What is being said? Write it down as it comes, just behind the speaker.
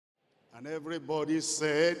And everybody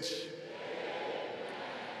said,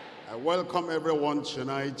 I welcome everyone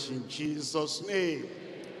tonight in Jesus' name.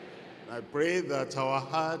 I pray that our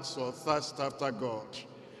hearts will thirst after God,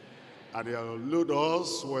 and He'll load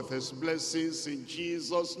us with His blessings in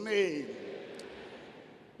Jesus' name.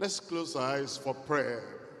 Let's close our eyes for prayer.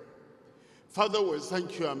 Father, we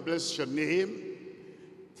thank you and bless your name.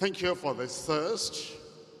 Thank you for the thirst,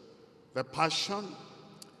 the passion,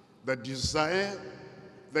 the desire,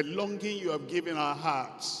 the longing you have given our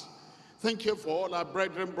hearts. Thank you for all our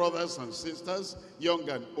brethren, brothers and sisters, young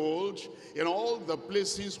and old, in all the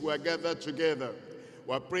places we are gathered together.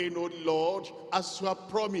 We are praying, oh Lord, as you have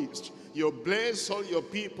promised, you bless all your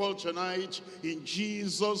people tonight in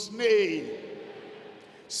Jesus' name.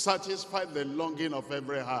 Satisfy the longing of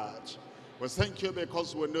every heart. We thank you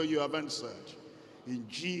because we know you have answered. In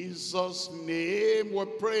Jesus' name we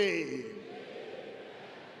pray.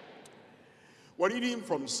 We're reading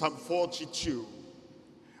from Psalm 42,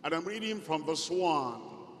 and I'm reading from verse 1.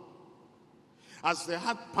 As the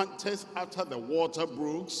heart panteth after the water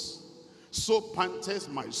brooks, so panteth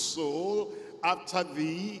my soul after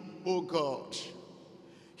thee, O God.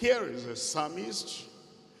 Here is a psalmist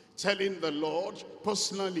telling the Lord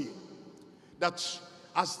personally that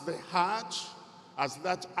as the heart, as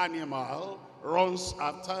that animal runs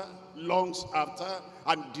after, longs after,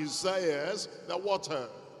 and desires the water,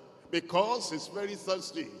 because it's very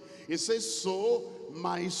thirsty. It says, so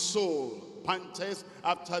my soul panteth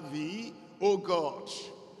after thee, O God.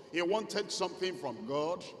 He wanted something from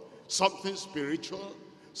God, something spiritual,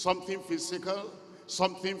 something physical,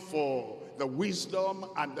 something for the wisdom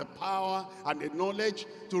and the power and the knowledge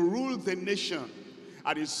to rule the nation.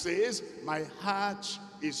 And it says, my heart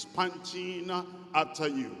is panting after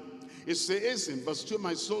you. It says in verse 2,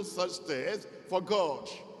 my soul thirsteth for God.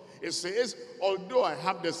 It says, although I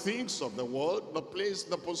have the things of the world, the place,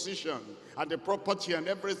 the position, and the property and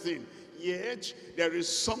everything, yet there is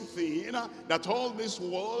something that all this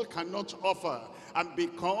world cannot offer. And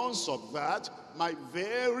because of that, my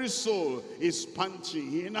very soul is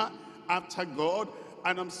panting after God,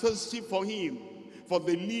 and I'm thirsty for Him, for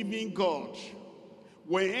the living God.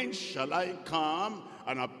 When shall I come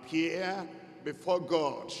and appear before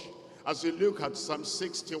God? As we look at Psalm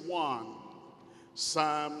 61,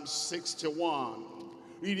 Psalm 61,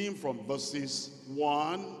 reading from verses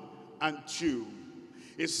 1 and 2.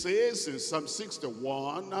 It says in Psalm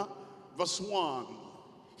 61, verse 1,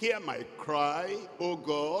 hear my cry, O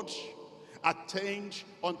God, attend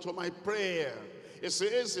unto my prayer. It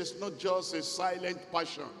says it's not just a silent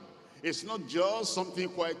passion. It's not just something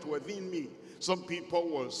quiet within me. Some people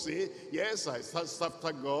will say, yes, I thirst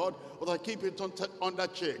after God, but I keep it under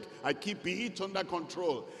check. I keep it under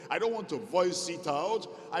control. I don't want to voice it out.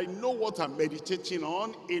 I know what I'm meditating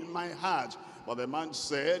on in my heart. But the man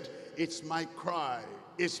said, it's my cry,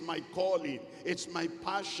 it's my calling, it's my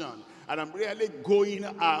passion, and I'm really going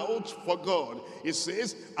out for God. It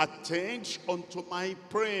says, attend unto my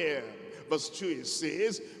prayer. Verse 2, it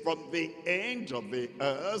says, from the end of the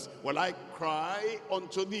earth will I cry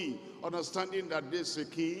unto thee. Understanding that this is a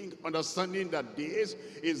king, understanding that this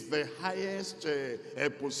is the highest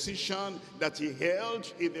position that he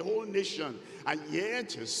held in the whole nation. And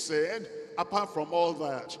yet he said, apart from all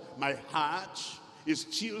that, my heart is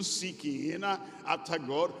still seeking after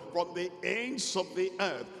God from the ends of the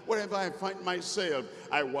earth. Wherever I find myself,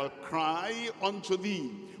 I will cry unto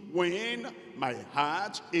thee when my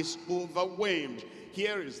heart is overwhelmed.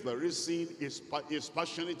 Here is the reason is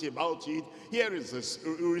passionate about it. Here is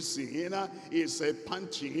the reason is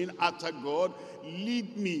panting after God.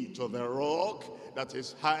 Lead me to the rock that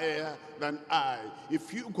is higher than I.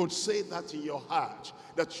 If you could say that in your heart,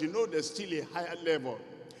 that you know there's still a higher level,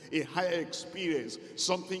 a higher experience,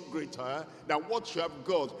 something greater than what you have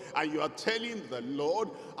got, and you are telling the Lord,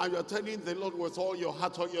 and you are telling the Lord with all your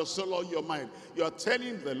heart, all your soul, all your mind. You are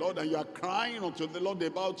telling the Lord, and you are crying unto the Lord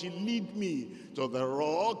about it. Lead me to the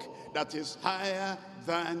rock that is higher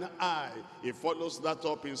than I. He follows that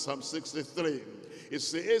up in Psalm 63. It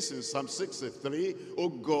says in Psalm 63, O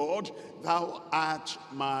God, thou art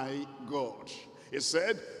my God. He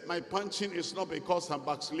said, my panting is not because I'm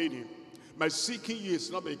backsliding. My seeking you is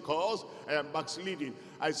not because I am backsliding.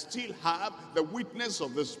 I still have the witness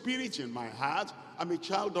of the Spirit in my heart. I'm a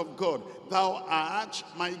child of God. Thou art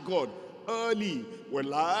my God. Early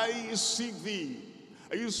will I seek thee.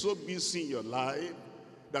 Are you so busy in your life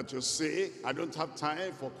that you say, I don't have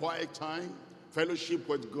time for quiet time, fellowship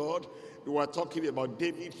with God? We were talking about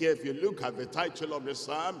David here. If you look at the title of the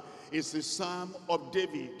psalm, it's the Psalm of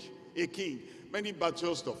David, a king. Many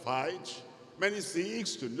battles to fight, many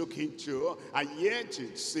things to look into, and yet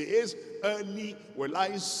it says, early will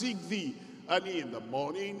I seek thee. Early in the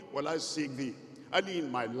morning will I seek thee. Early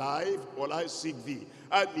in my life will I seek thee.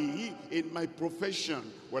 Early in my profession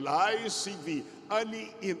will I seek thee.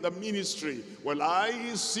 Early in the ministry will I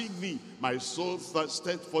seek thee. My soul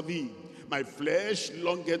thirsteth for thee. My flesh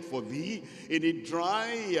longeth for thee in a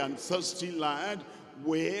dry and thirsty land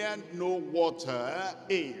where no water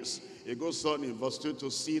is. It goes on in verse 2, to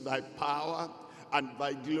see thy power and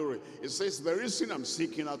thy glory. It says, the reason I'm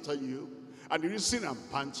seeking after you, and the reason I'm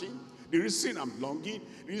panting, the reason I'm longing,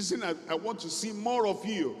 the reason I want to see more of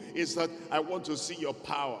you, is that I want to see your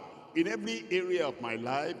power. In every area of my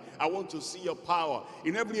life, I want to see your power.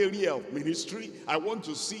 In every area of ministry, I want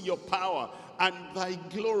to see your power and thy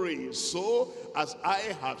glory. So as I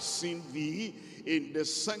have seen thee in the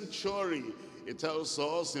sanctuary, it tells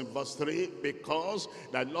us in verse 3, because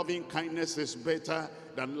thy loving kindness is better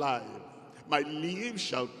than life. My lips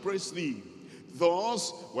shall praise thee.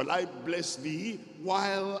 Thus will I bless thee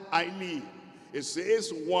while I live. It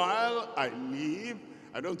says, while I live,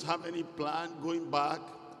 I don't have any plan going back,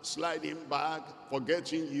 sliding back,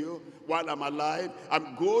 forgetting you. While I'm alive,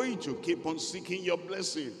 I'm going to keep on seeking your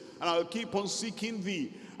blessing, and I'll keep on seeking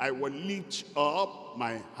thee. I will lift up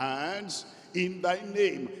my hands in thy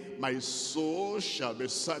name. My soul shall be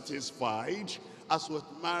satisfied as with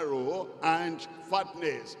marrow and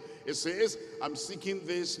fatness. It says, I'm seeking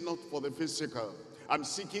this not for the physical. I'm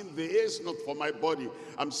seeking this not for my body.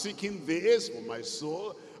 I'm seeking this for my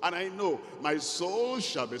soul. And I know my soul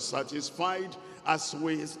shall be satisfied as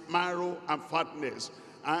with marrow and fatness.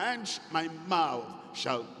 And my mouth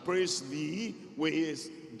shall praise thee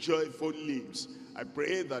with joyful lips. I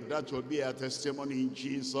pray that that will be our testimony in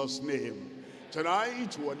Jesus' name.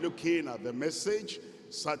 Tonight we're looking at the message,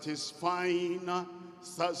 satisfying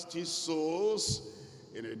thirsty souls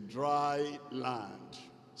in a dry land.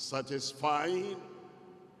 Satisfying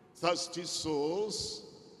thirsty souls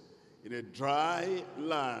in a dry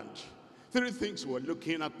land. Three things we're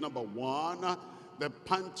looking at. Number one, the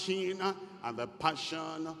panting and the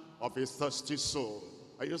passion of a thirsty soul.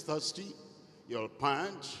 Are you thirsty? You'll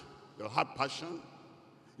pant, you'll have passion.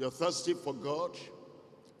 You're thirsty for God,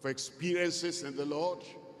 for experiences in the Lord,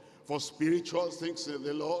 for spiritual things in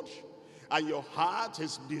the Lord, and your heart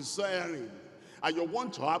is desiring, and you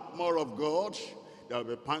want to have more of God. There'll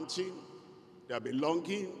be panting, there'll be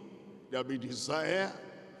longing, there'll be desire,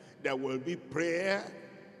 there will be prayer,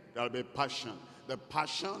 there'll be passion. The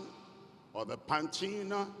passion or the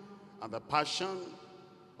panting and the passion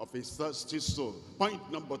of a thirsty soul.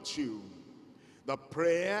 Point number two, the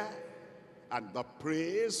prayer and the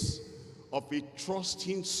praise of a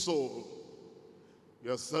trusting soul.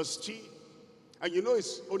 You're thirsty, and you know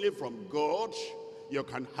it's only from God you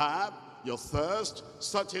can have your thirst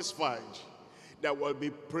satisfied. There will be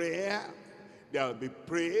prayer, there will be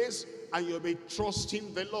praise, and you'll be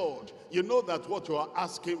trusting the Lord. You know that what you are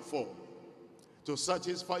asking for, to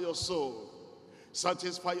satisfy your soul,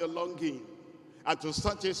 satisfy your longing, and to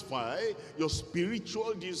satisfy your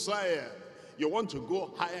spiritual desire. You want to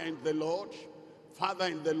go higher in the Lord, farther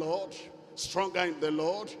in the Lord, stronger in the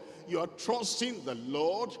Lord. You are trusting the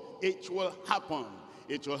Lord. It will happen.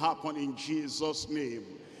 It will happen in Jesus' name.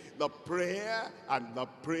 The prayer and the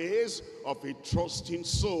praise of a trusting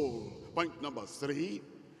soul. Point number three,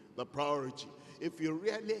 the priority. If you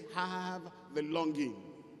really have the longing,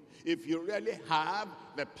 if you really have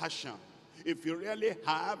the passion, if you really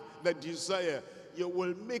have the desire, you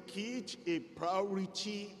will make it a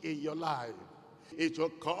priority in your life. It will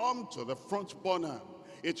come to the front burner.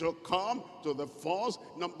 It will come to the first,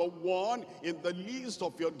 number one, in the list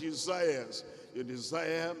of your desires. You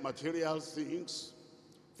desire material things,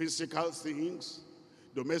 physical things,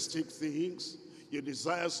 domestic things. You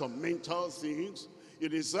desire some mental things. You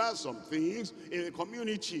desire some things in the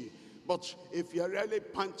community. But if you're really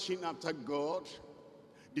panting after God,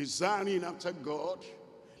 desiring after God,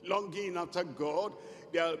 longing after God,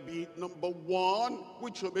 there'll be number one,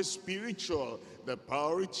 which will be spiritual, the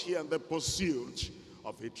priority and the pursuit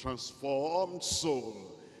of a transformed soul.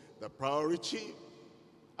 The priority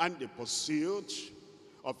and the pursuit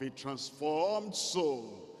of a transformed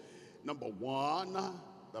soul. Number one,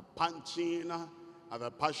 the panting and the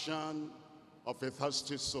passion of a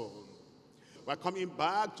thirsty soul. We're coming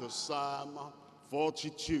back to Psalm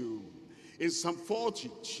 42. In Psalm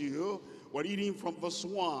 42, we're reading from verse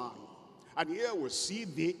 1. And here we see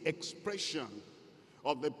the expression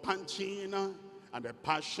of the panting and the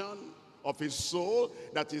passion of his soul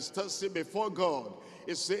that is thirsty before God.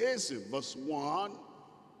 It says in verse 1,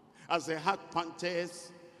 as the hart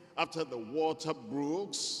panteth after the water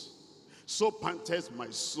brooks, so panteth my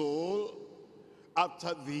soul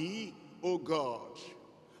after thee, O God.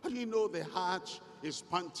 How do you know the heart is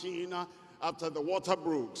panting after the water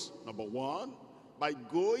brooks? Number one, by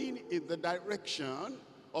going in the direction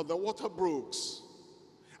of the water brooks.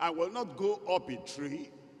 I will not go up a tree,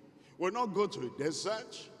 will not go to a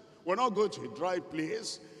desert, will not go to a dry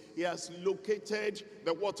place. He has located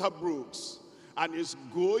the water brooks and is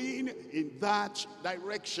going in that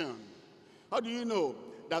direction. How do you know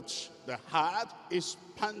that the heart is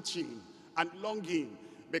panting and longing?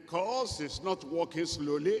 Because it's not walking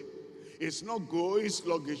slowly, it's not going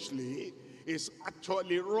sluggishly, it's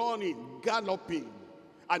actually running, galloping,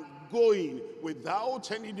 and going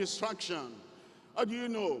without any distraction. How do you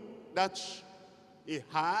know that a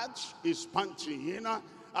heart is panting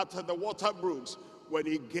after the water brooks? When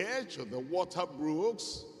he gets to the water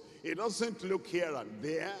brooks, he doesn't look here and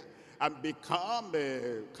there and become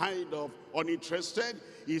kind of uninterested.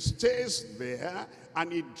 He stays there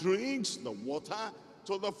and he drinks the water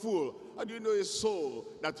to the full. How do you know a soul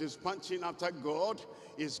that is panting after God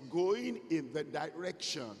is going in the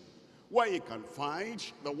direction where he can find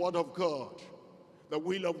the word of God, the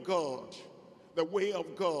will of God, the way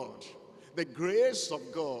of God, the grace of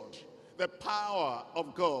God, the power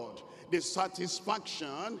of God, the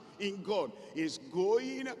satisfaction in God is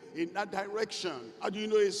going in that direction? How do you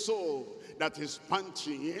know a soul that is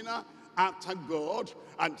panting after God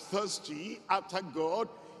and thirsty after God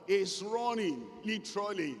is running,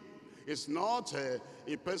 literally? It's not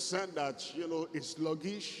a person that, is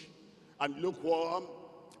sluggish and lukewarm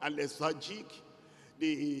and lethargic.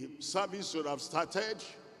 The service should have started.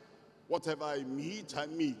 Whatever I meet, I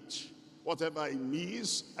meet. Whatever I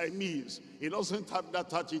miss, I miss. He doesn't have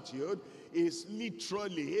that attitude. He's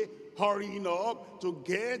literally hurrying up to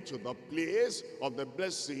get to the place of the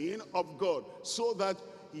blessing of God so that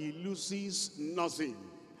he loses nothing.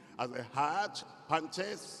 As the heart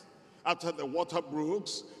panteth after the water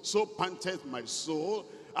brooks, so panteth my soul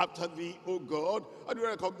after thee, O God. How do you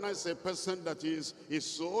recognize a person that his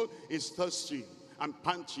soul is thirsty and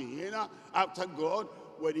panting after God?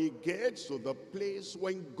 When he gets to the place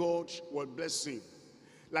when God will bless him.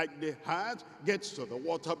 Like the heart gets to the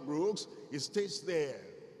water brooks, he stays there.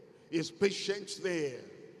 He's patient there.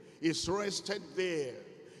 He's rested there.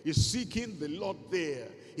 He's seeking the Lord there.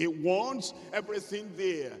 He wants everything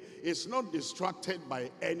there. He's not distracted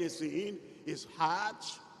by anything. His heart,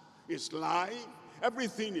 his life,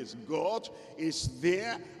 everything is God. Is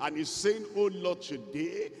there and he's saying, oh Lord,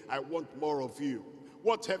 today I want more of you.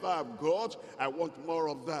 Whatever I've got, I want more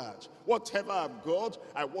of that. Whatever I've got,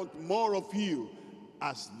 I want more of you.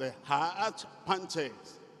 As the heart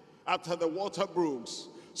panteth after the water brooks,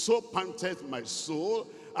 so panteth my soul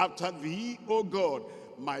after thee, O God.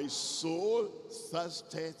 My soul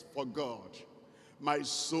thirsteth for God. My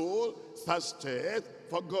soul thirsteth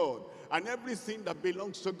for God. And everything that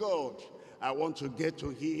belongs to God, I want to get to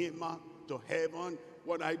him, to heaven,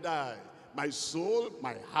 when I die. My soul,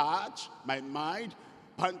 my heart, my mind,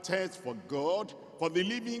 panteth for God, for the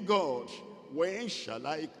living God. When shall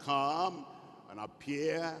I come and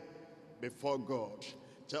appear before God?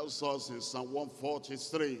 Tells us in Psalm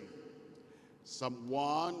 143. Psalm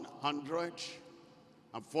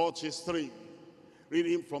 143.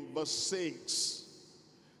 Reading from verse 6.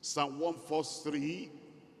 Psalm 143,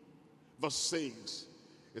 verse 6.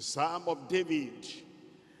 A psalm of David.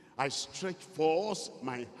 I stretch forth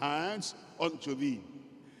my hands unto thee.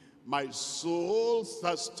 My soul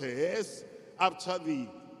thirsteth after thee,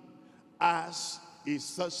 as a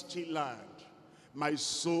thirsty land. My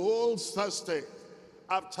soul thirsteth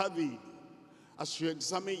after thee. As you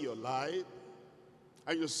examine your life,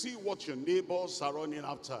 and you see what your neighbors are running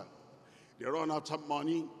after. They run after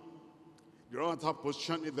money. They run after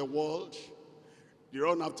position in the world. They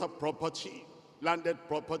run after property, landed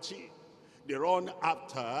property. They run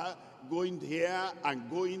after going here and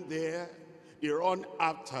going there. They run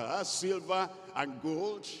after silver and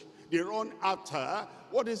gold. They run after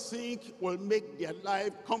what they think will make their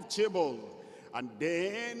life comfortable. And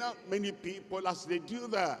then many people, as they do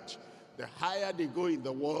that, the higher they go in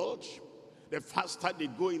the world, the faster they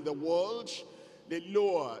go in the world, the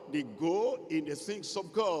lower they go in the things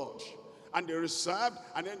of God. And they reserve,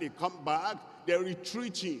 and then they come back, they're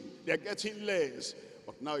retreating, they're getting less.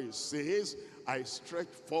 But now it says, I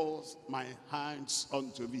stretch forth my hands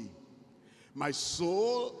unto thee. My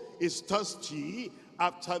soul is thirsty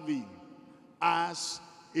after thee, as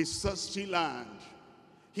a thirsty land.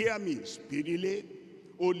 Hear me speedily,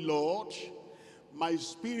 O Lord, my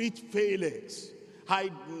spirit faileth.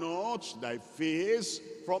 Hide not thy face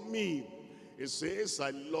from me. It says,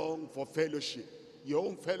 I long for fellowship, your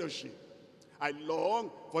own fellowship. I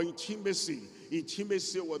long for intimacy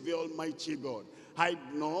with the Almighty God.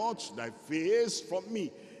 Hide not thy face from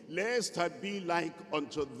me, lest I be like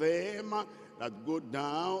unto them that go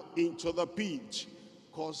down into the pit.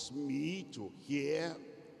 Cause me to hear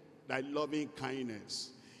thy loving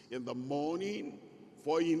kindness in the morning,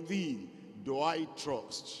 for in thee do I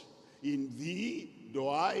trust. In thee do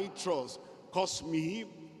I trust. Cause me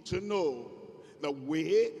to know the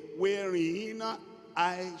way wherein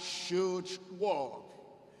I should walk.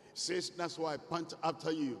 It says, that's why I pant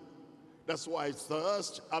after you. That's why I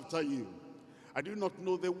thirst after you. I do not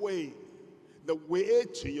know the way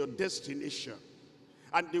to your destination,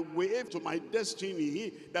 and the way to my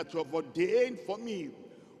destiny that you have ordained for me.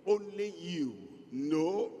 Only you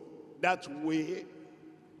know that way,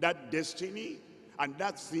 that destiny, and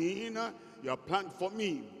that thing you have planned for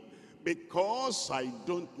me. Because I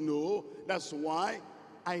don't know, that's why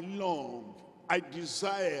I long, I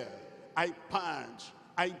desire, I pant,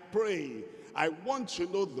 I pray. I want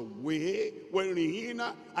to know the way wherein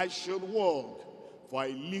I should walk. For I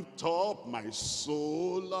lift up my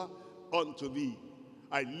soul unto thee.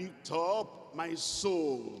 I lift up my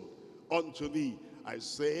soul unto thee.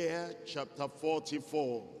 Isaiah chapter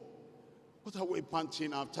 44. What are we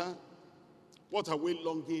panting after? What are we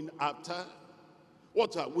longing after?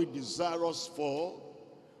 What are we desirous for?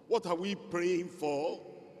 What are we praying for?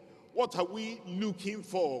 What are we looking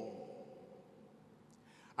for?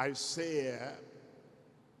 Isaiah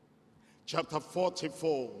chapter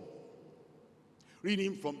 44,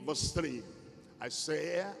 reading from verse 3.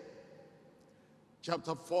 Isaiah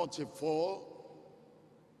chapter 44,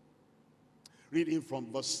 reading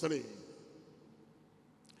from verse 3.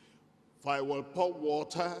 For I will pour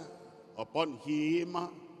water upon him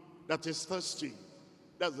that is thirsty.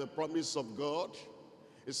 That's the promise of God.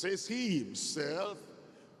 It says he himself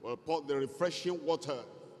will pour the refreshing water,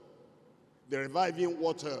 the reviving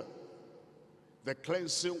water, the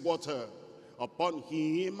cleansing water upon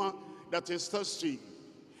him that is thirsty,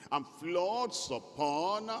 and floods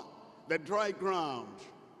upon the dry ground.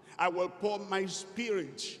 I will pour my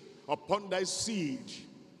spirit upon thy seed,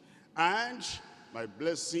 and my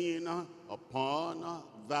blessing upon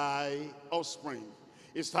thy offspring.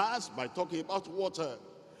 It starts by talking about water,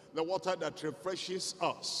 the water that refreshes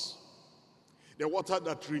us, the water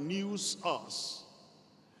that renews us,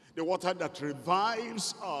 the water that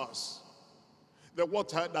revives us, the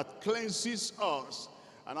water that cleanses us.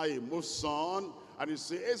 And I moves on, and it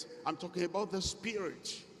says, I'm talking about the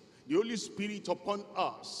Spirit, the Holy Spirit upon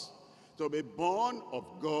us, to be born of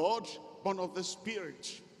God, born of the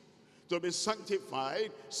Spirit, to be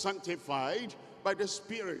sanctified by the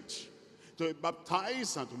Spirit, to be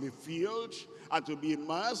baptized and to be filled and to be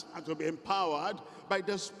immersed and to be empowered by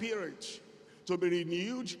the Spirit, to be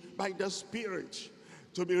renewed by the Spirit,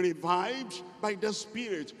 to be revived by the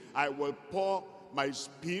Spirit. I will pour my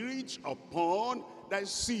spirit upon thy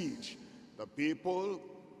seed. The people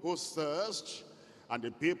who thirst and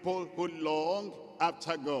the people who long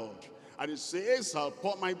after God. And it says, I'll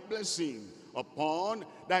pour my blessing upon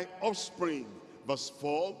thy offspring. Verse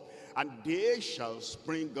 4, and they shall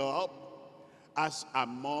spring up as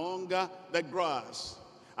among the grass,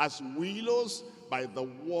 as willows by the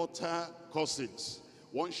water courses.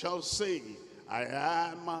 One shall say, I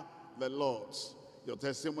am the Lord's. Your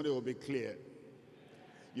testimony will be clear.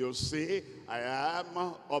 You'll say, I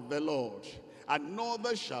am of the Lord.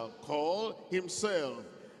 Another shall call himself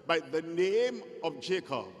by the name of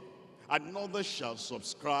Jacob. Another shall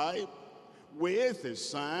subscribe with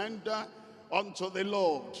his hand unto the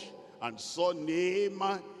Lord, and so name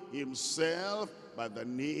himself by the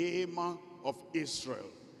name of Israel.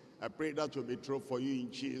 I pray that will be true for you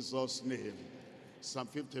in Jesus' name. Psalm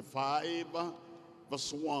 55,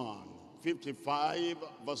 verse 1. 55,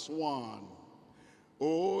 verse 1.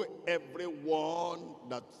 O everyone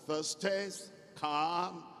that thirsteth,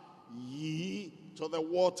 come ye to the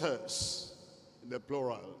waters, in the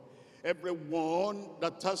plural. Everyone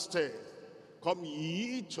that thirsteth, come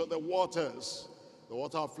ye to the waters, the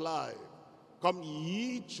water of life. Come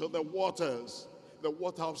ye to the waters, the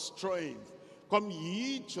water of strength. Come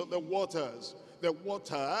ye to the waters, the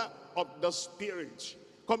water of the Spirit.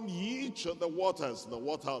 Come ye to the waters, the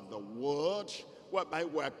water of the word, whereby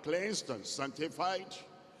we are cleansed and sanctified.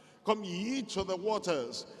 Come ye to the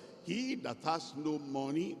waters. He that has no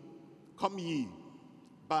money, come ye,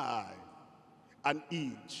 buy and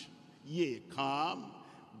eat. Yea, come,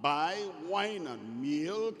 buy wine and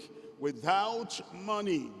milk without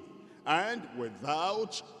money and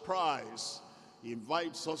without price. He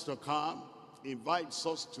invites us to come, invites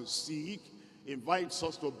us to seek, invites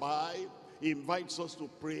us to buy, invites us to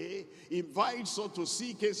pray, invites us to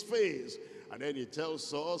seek his face. And then he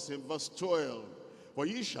tells us in verse 12, For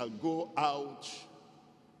ye shall go out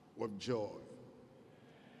with joy,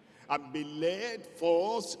 and be led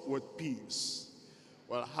forth with peace.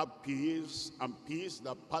 Well, have peace, and peace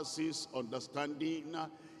that passes understanding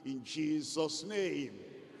in Jesus' name.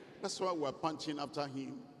 That's why we're panting after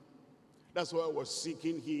him. That's why we're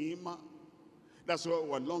seeking him. That's why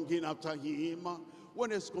we're longing after him.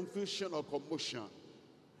 When there's confusion or commotion,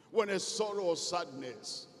 when there's sorrow or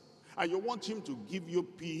sadness, and you want him to give you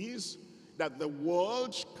peace that the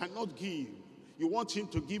world cannot give. You want him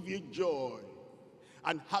to give you joy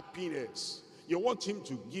and happiness. You want him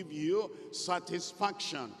to give you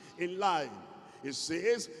satisfaction in life. It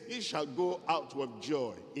says, he shall go out with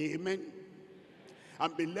joy. Amen.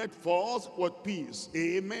 And be led forth with peace.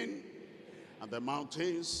 Amen. And the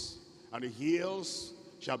mountains and the hills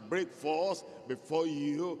shall break forth before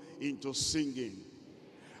you into singing.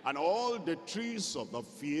 And all the trees of the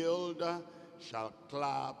field shall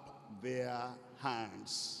clap their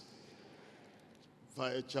hands.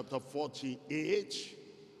 Chapter 48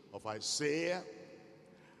 of Isaiah.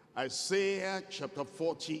 Isaiah chapter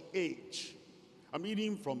 48. I'm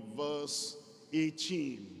reading from verse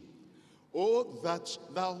 18. Oh, that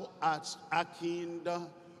thou hast hearkened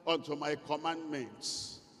unto my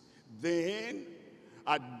commandments, then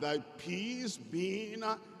had thy peace been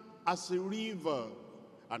as a river,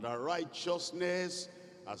 and thy righteousness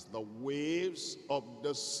as the waves of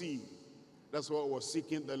the sea. That's why we're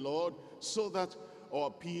seeking the Lord, so that our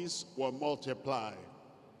peace will multiply.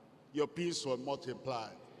 Your peace will multiply.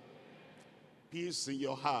 Peace in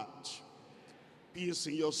your heart, peace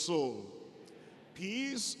in your soul,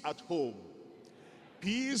 peace at home,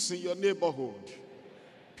 peace in your neighborhood,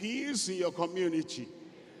 peace in your community,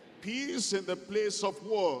 peace in the place of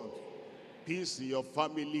work, peace in your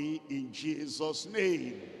family in Jesus'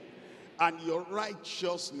 name. And your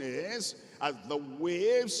righteousness as the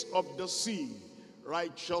waves of the sea.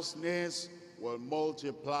 Righteousness will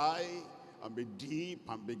multiply and be deep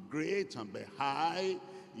and be great and be high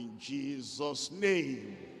in Jesus'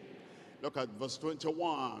 name. Look at verse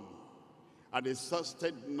 21. And they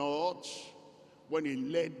thirsted not when he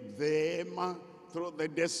led them through the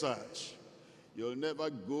desert. You'll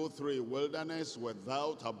never go through a wilderness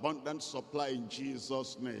without abundant supply in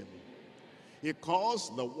Jesus' name. He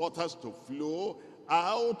caused the waters to flow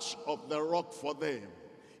out of the rock for them.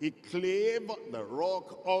 He clave the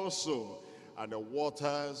rock also, and the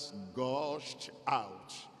waters gushed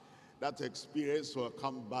out. That experience will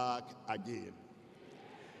come back again.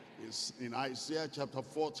 It's in Isaiah chapter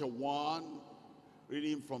 41,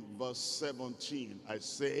 reading from verse 17.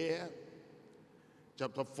 Isaiah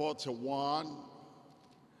chapter 41,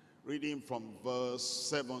 reading from verse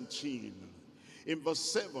 17. In verse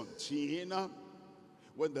 17,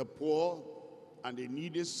 when the poor and the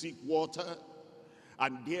needy seek water,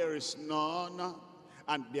 and there is none,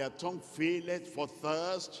 and their tongue faileth for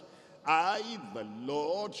thirst, I, the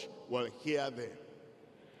Lord, will hear them.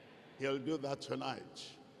 He'll do that tonight.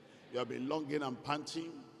 You'll be longing and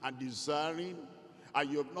panting and desiring, and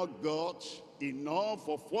you've not got enough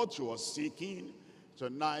of what you are seeking.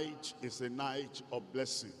 Tonight is a night of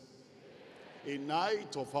blessing, a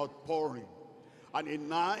night of outpouring, and a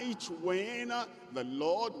night when the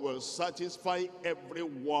Lord will satisfy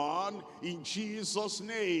everyone in Jesus'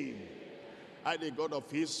 name. I, the God of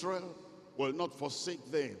Israel, will not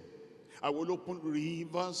forsake them. I will open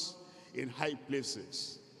rivers in high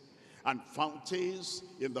places and fountains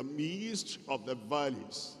in the midst of the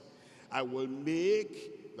valleys. I will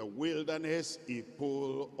make the wilderness a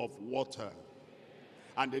pool of water,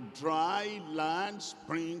 and the dry land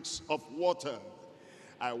springs of water.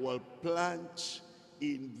 I will plant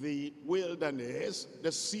in the wilderness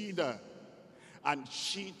the cedar and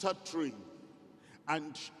cedar tree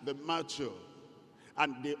and the myrtle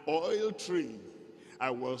and the oil tree.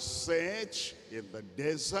 I will set in the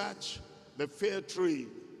desert the fir tree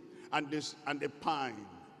and the pine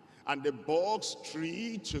and the box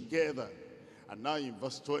tree together. And now in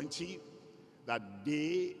verse 20, that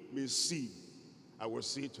they may see. I will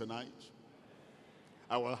see tonight.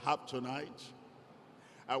 I will have tonight.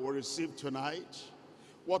 I will receive tonight.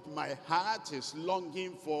 What my heart is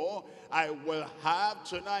longing for, I will have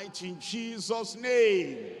tonight in Jesus'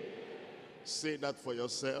 name. Say that for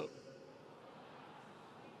yourself.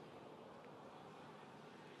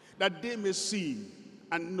 That they may see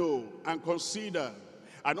and know and consider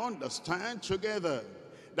and understand together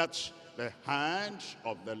that the hand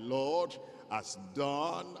of the Lord has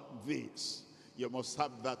done this. You must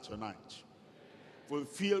have that tonight.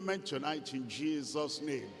 Fulfillment tonight in Jesus'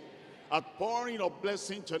 name. Outpouring of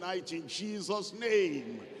blessing tonight in Jesus'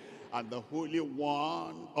 name. And the Holy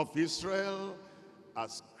One of Israel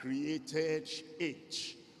has created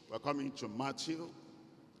it. We're coming to Matthew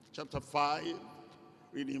chapter 5,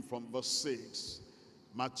 reading from verse 6.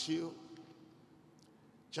 Matthew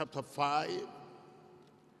chapter 5,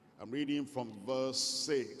 I'm reading from verse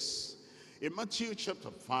 6. In Matthew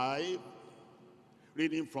chapter 5,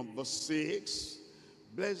 reading from verse 6,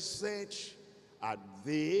 blessed are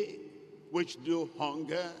they which do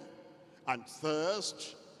hunger and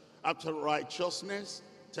thirst after righteousness.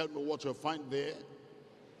 Tell me what you'll find there.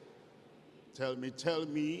 Tell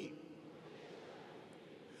me.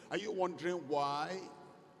 Are you wondering why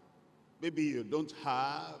maybe you don't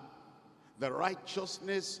have the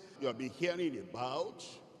righteousness you'll be hearing about?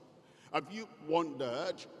 Have you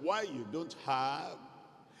wondered why you don't have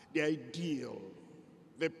the ideal,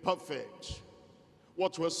 the perfect,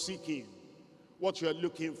 what you're seeking, what you're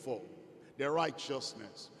looking for, the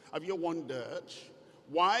righteousness? Have you wondered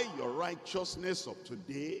why your righteousness of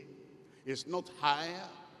today is not higher,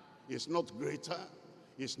 is not greater,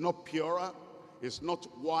 is not purer, is not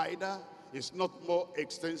wider, is not more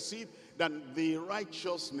extensive than the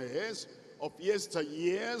righteousness of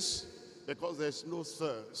yesteryears? Because there's no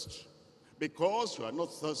thirst. Because you are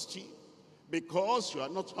not thirsty, because you are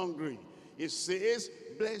not hungry. It says,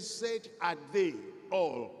 blessed are they,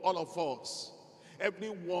 all of us,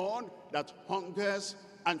 everyone that hungers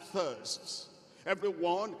and thirsts,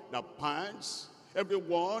 everyone that pants,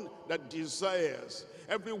 everyone that desires,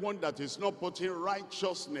 everyone that is not putting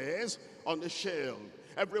righteousness on the shelf,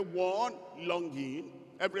 everyone longing,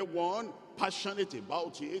 everyone passionate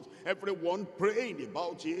about it, everyone praying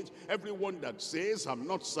about it, everyone that says, I'm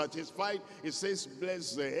not satisfied. It says,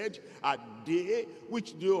 blessed are they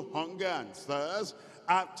which do hunger and thirst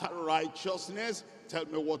after righteousness. Tell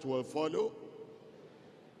me what will follow.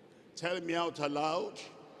 Tell me out aloud.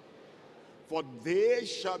 For they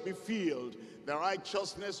shall be filled. The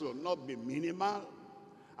righteousness will not be minimal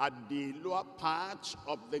at the lower part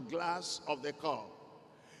of the glass of the cup.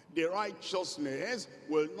 The righteousness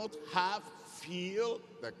will not have filled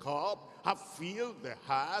the cup, have filled the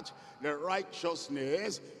heart. The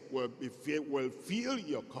righteousness will fill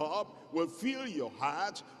your cup, will fill your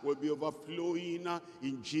heart, will be overflowing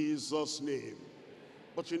in Jesus' name.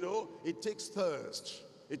 But you know, it takes thirst.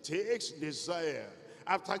 It takes desire.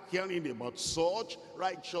 After caring about such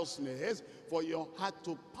righteousness, for your heart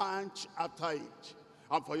to pant after it,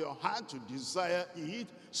 and for your heart to desire it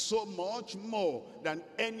so much more than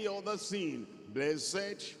any other thing.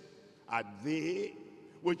 Blessed are they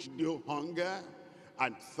which do hunger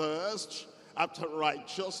and thirst after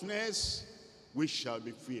righteousness. We shall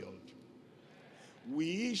be filled.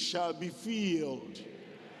 We shall be filled.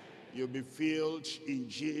 You'll be filled in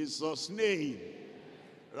Jesus' name.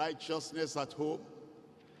 Righteousness at home,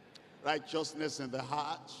 righteousness in the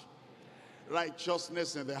heart,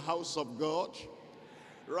 righteousness in the house of God,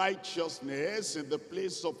 righteousness in the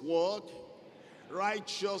place of work,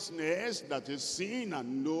 righteousness that is seen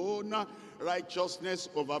and known, righteousness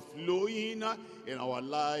overflowing in our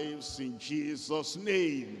lives in Jesus'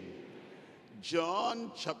 name.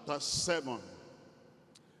 John chapter 7.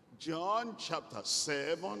 John chapter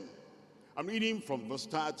 7. I'm reading from verse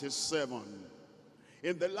 37.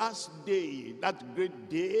 In the last day, that great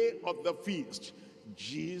day of the feast,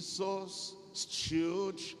 Jesus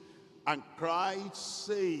stood and cried,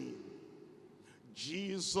 saying,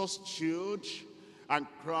 Jesus stood and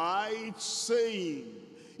cried, saying,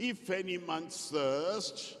 if any man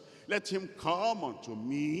thirst, let him come unto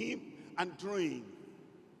me and drink.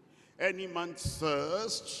 Any man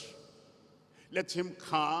thirst, let him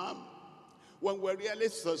come. When we're really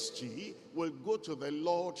thirsty, we'll go to the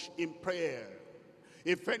Lord in prayer.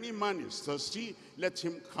 If any man is thirsty, let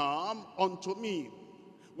him come unto me.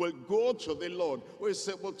 We'll go to the Lord, who is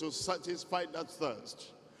able to satisfy that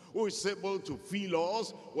thirst, who is able to fill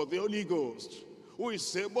us with the Holy Ghost, who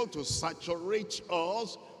is able to saturate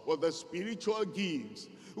us with the spiritual gifts,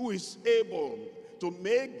 who is able to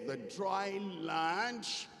make the dry land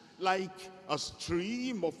like a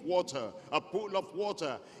stream of water, a pool of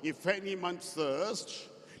water. If any man thirst,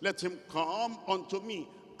 let him come unto me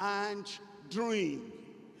and drink.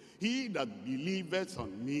 He that believeth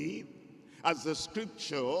on me, as the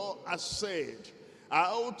scripture has said,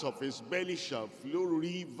 out of his belly shall flow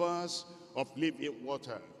rivers of living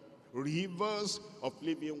water. Rivers of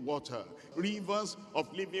living water. Rivers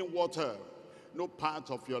of living water. No part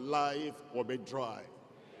of your life will be dry.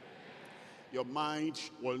 Your mind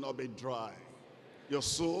will not be dry. Your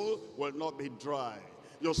soul will not be dry.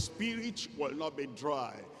 Your spirit will not be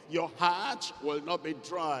dry. Your heart will not be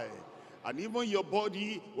dry. And even your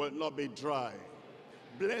body will not be dry.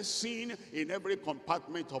 Blessing in every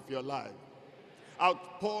compartment of your life.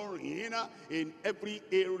 outpouring in every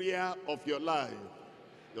area of your life.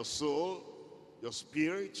 Your soul, your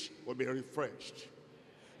spirit will be refreshed.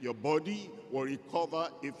 Your body will recover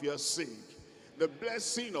if you're sick. The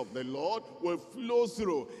blessing of the Lord will flow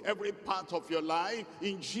through every part of your life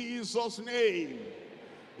in Jesus' name.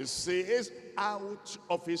 It says, out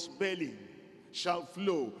of his belly shall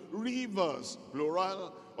flow rivers,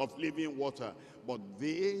 plural, of living water. But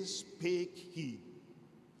this spake he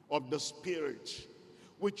of the Spirit,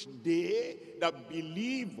 which they that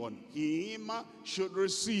believe on him should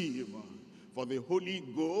receive. For the Holy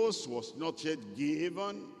Ghost was not yet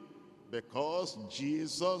given, because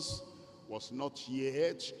Jesus was not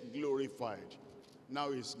yet glorified.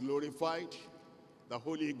 Now he's glorified, the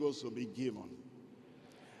Holy Ghost will be given.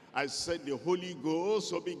 I said the Holy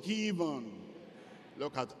Ghost will be given.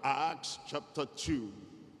 Look at Acts chapter 2.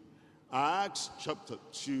 Acts chapter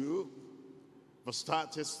 2, verse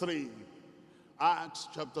 33. Acts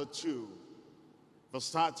chapter 2,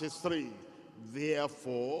 verse 33.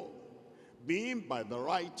 Therefore, being by the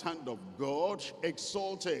right hand of God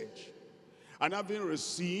exalted, and having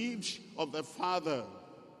received of the Father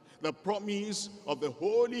the promise of the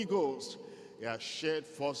Holy Ghost, he has shed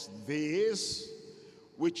forth this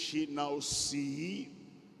which ye now see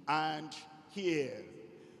and hear.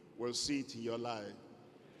 We'll see it in your life.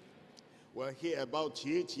 We'll hear about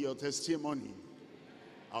it in your testimony.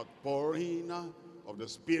 Outpouring of the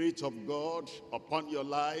Spirit of God upon your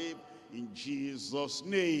life in Jesus'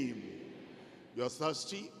 name. You're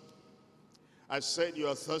thirsty? I said you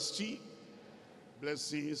are thirsty.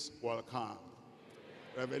 Blessings will come.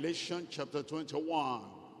 Revelation chapter 21.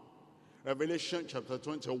 Revelation chapter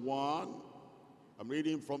 21. I'm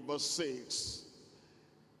reading from verse 6.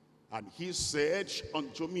 And he said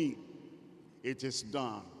unto me, it is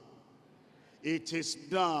done. It is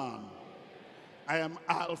done. I am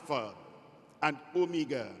Alpha and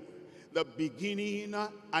Omega, the beginning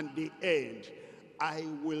and the end. I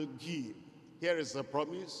will give. Here is the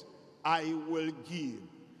promise. I will give.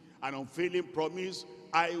 An unfailing promise,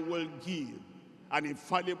 I will give. An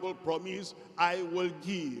infallible promise, I will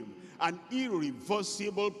give. An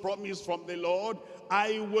irreversible promise from the Lord,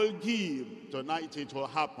 I will give. Tonight it will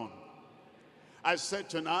happen. I said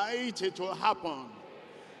tonight it will happen.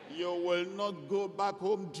 You will not go back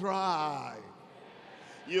home dry.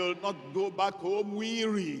 You'll not go back home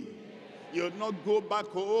weary. You'll not go back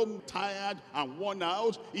home tired and worn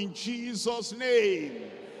out in Jesus' name.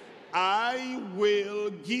 I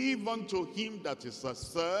will give unto him that is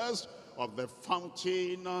athirst of the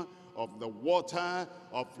fountain of the water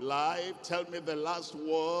of life. Tell me the last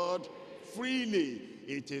word. Freely.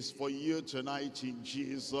 It is for you tonight in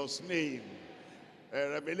Jesus' name.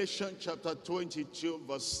 Revelation chapter 22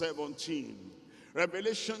 verse 17.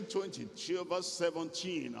 Revelation 22 verse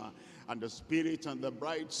 17. And the Spirit and the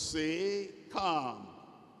bride say, come.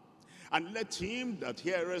 And let him that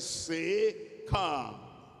heareth say, come.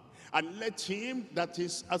 And let him that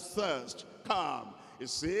is athirst come. It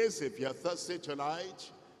says, if you're thirsty tonight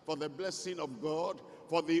for the blessing of God,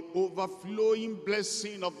 for the overflowing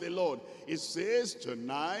blessing of the Lord, it says,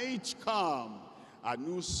 tonight come. And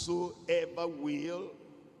whosoever will,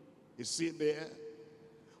 is she there?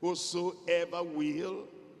 Whosoever will,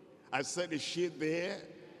 I said, is she there?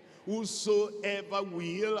 Whosoever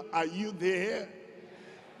will, are you there?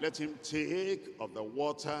 Let him take of the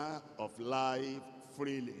water of life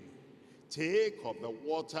freely. Take of the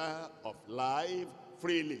water of life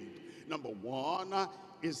freely. Number one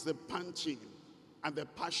is the panting and the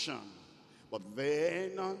passion. But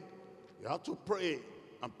then you have to pray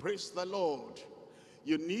and praise the Lord.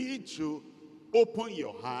 You need to open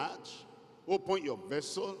your heart, open your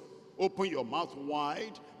vessel, open your mouth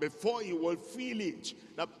wide before you will feel it.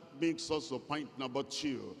 That brings us to point number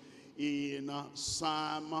 2 in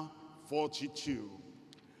Psalm 42.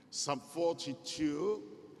 Psalm 42,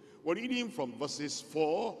 we're reading from verses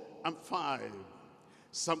 4 and 5.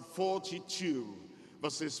 Psalm 42,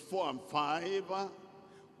 verses 4 and 5.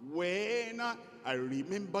 When I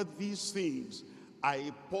remember these things,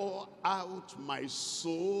 I pour out my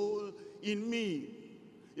soul in me.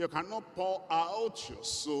 You cannot pour out your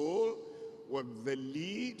soul with the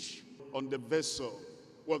lid on the vessel,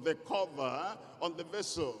 with the cover on the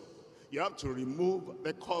vessel. You have to remove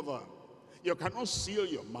the cover. You cannot seal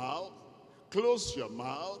your mouth, close your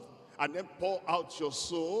mouth, and then pour out your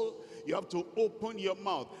soul. You have to open your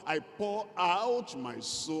mouth. I pour out my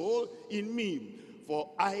soul in me. For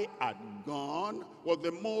I had gone with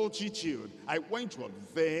the multitude. I went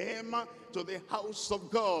with them to the house of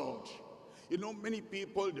God. You know, many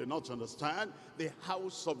people do not understand. The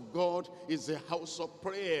house of God is the house of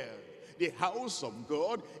prayer. The house of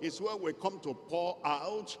God is where we come to pour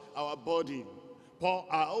out our burden, pour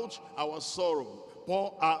out our sorrow,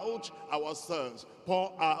 pour out our thirst,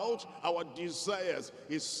 pour out our desires.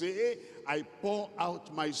 He say, I pour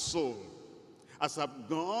out my soul. As I've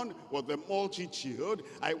gone with the multitude,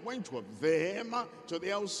 I went with them to the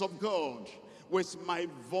house of God. With my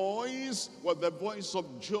voice, with the voice of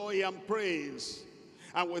joy and praise.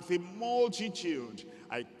 And with a multitude,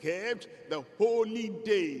 I kept the holy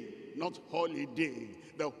day, not holiday,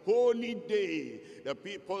 the holy day. The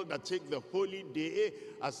people that take the holy day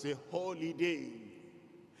as a holiday.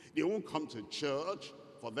 They won't come to church.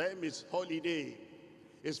 For them it's holiday.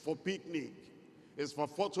 It's for picnic. It's for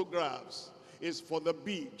photographs. It's for the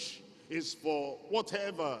beach. It's for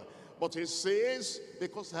whatever. But it says,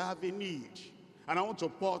 because I have a need. And I want to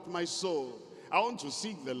pour out my soul. I want to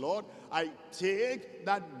seek the Lord. I take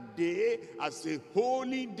that day as a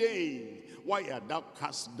holy day. Why art thou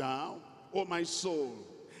cast down, O my soul?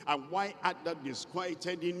 And why art thou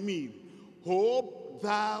disquieted in me? Hope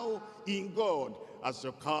thou in God. As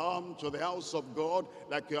you come to the house of God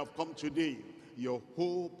like you have come today, your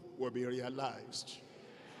hope will be realized.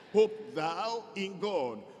 Hope thou in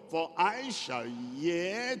God, for I shall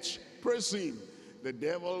yet praise him. The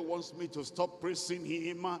devil wants me to stop praising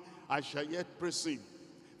him. I shall yet praise him.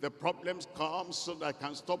 The problems come so that I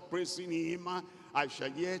can stop praising him. I shall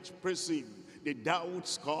yet praise him. The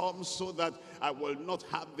doubts come so that I will not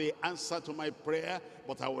have the answer to my prayer,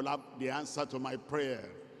 but I will have the answer to my prayer.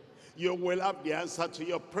 You will have the answer to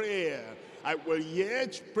your prayer. I will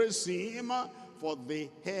yet praise him for the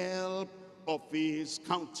help of his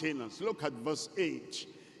countenance. Look at verse 8.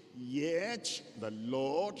 Yet the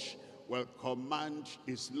Lord will command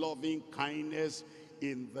his loving kindness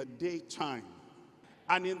in the daytime,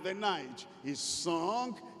 and in the night his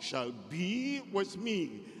song shall be with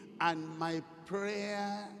me, and my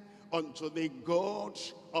prayer unto the God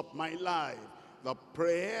of my life. The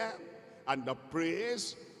prayer and the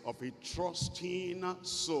praise of a trusting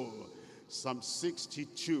soul. Psalm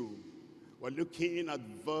 62, we're looking at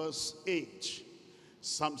verse 8.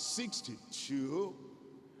 Psalm 62,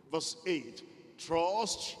 verse 8.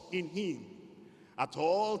 Trust in him at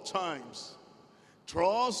all times.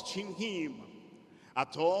 Trust in him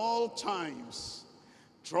at all times.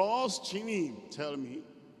 Trust in him. Tell me.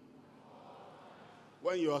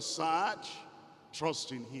 When you are sad,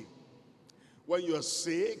 trust in him. When you are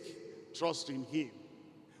sick, trust in him.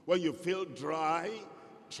 When you feel dry,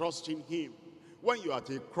 trust in him. When you are at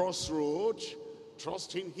a crossroad,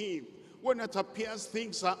 trust in him. When it appears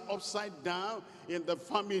things are upside down in the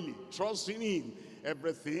family, trust in him.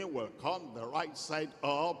 Everything will come the right side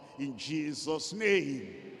up in Jesus'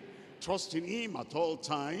 name. Trust in him at all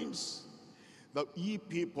times. That ye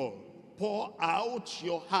people, pour out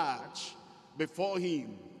your heart before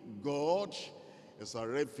him. God is a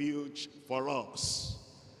refuge for us.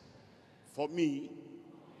 For me,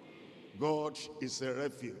 God is a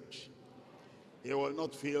refuge. He will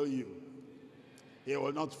not fail you. He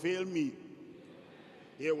will not fail me.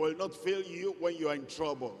 He will not fail you when you are in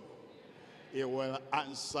trouble. He will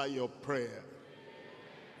answer your prayer.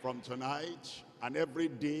 From tonight and every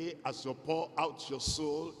day, as you pour out your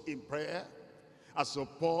soul in prayer, as you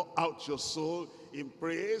pour out your soul in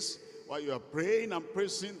praise, while you are praying and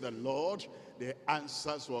praising the Lord, the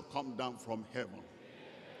answers will come down from heaven.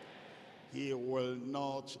 He will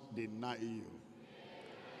not deny you.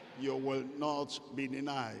 You will not be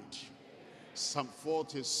denied. Psalm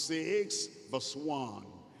 46, verse 1.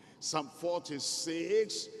 Psalm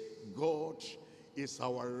 46, God is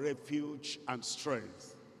our refuge and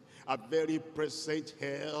strength, a very present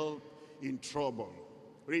help in trouble.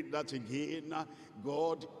 Read that again.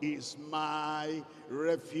 God is my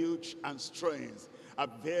refuge and strength, a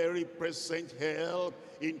very present help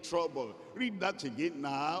in trouble. Read that again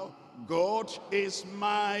now. God is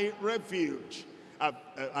my refuge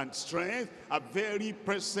and strength, a very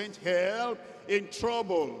present help in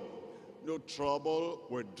trouble. No trouble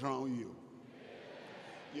will drown you.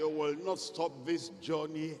 You will not stop this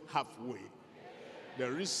journey halfway.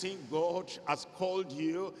 The reason God has called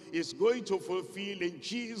you is going to fulfill in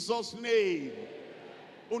Jesus' name.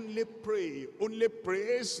 Only pray, only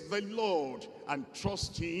praise the Lord and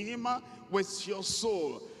trust him with your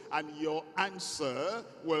soul, and your answer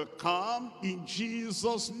will come in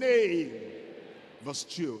Jesus' name. Verse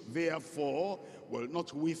 2, therefore will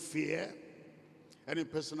not we fear? Any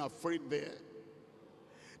person afraid there?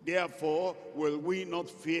 Therefore will we not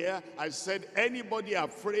fear? I said, anybody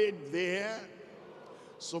afraid there?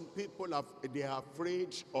 Some people, they are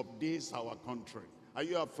afraid of this, our country. Are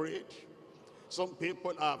you afraid? Some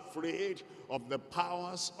people are afraid of the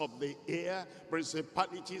powers of the air,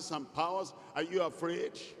 principalities and powers. Are you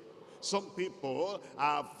afraid? Some people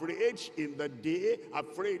are afraid in the day,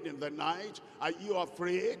 afraid in the night. Are you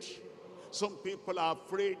afraid? Some people are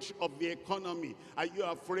afraid of the economy. Are you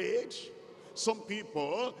afraid? Some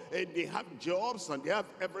people, they have jobs and they have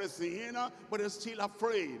everything, but they're still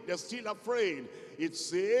afraid. They're still afraid. It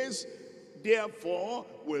says, therefore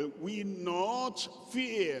will we not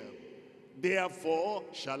fear. Therefore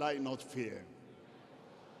shall I not fear.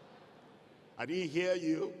 I didn't hear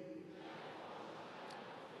you.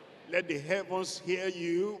 Let the heavens hear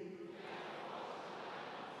you.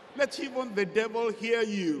 Let even the devil hear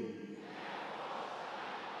you.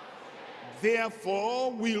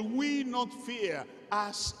 Therefore will we not fear.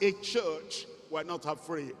 As a church, we're not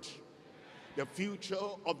afraid. The future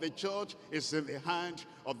of the church is in the hand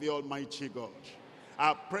of the Almighty God.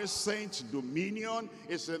 Our present dominion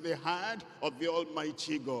is in the hand of the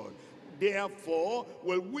Almighty God. Therefore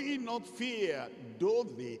will we not fear, though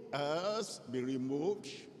the earth be removed,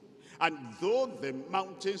 and though the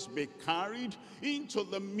mountains be carried into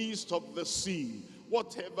the midst of the sea.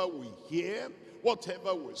 Whatever we hear,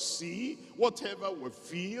 whatever we see, whatever we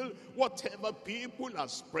feel, whatever people are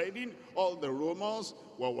spreading, all the rumors,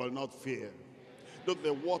 we will not fear. Though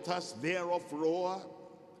the waters thereof roar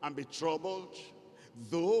and be troubled,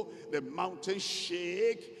 though the mountains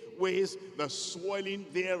shake with the swelling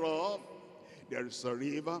thereof, there is a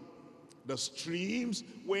river, the streams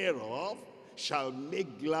whereof shall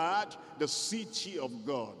make glad the city of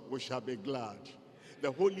God. We shall be glad.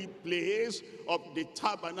 The holy place of the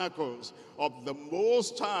tabernacles of the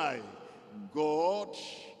Most High. God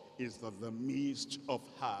is in the midst of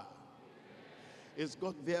her. Is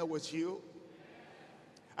God there with you?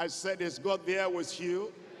 I said, is God there with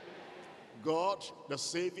you? God, the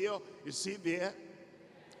Savior, is he there?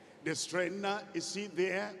 The strengthener, is he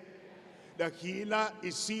there? The healer,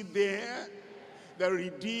 is he there? The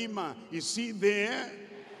Redeemer, is he there?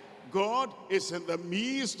 God is in the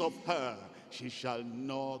midst of her. She shall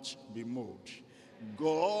not be moved.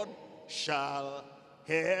 God shall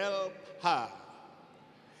help her.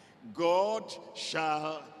 God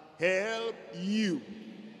shall help you.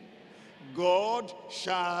 God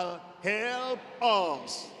shall help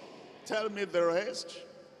us. Tell me the rest.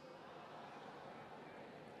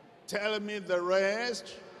 Tell me the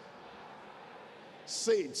rest.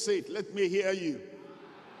 Say it, let me hear you.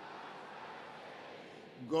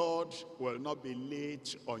 God will not be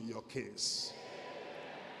late on your case.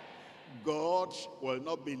 God will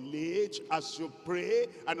not be late as you pray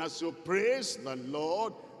and as you praise the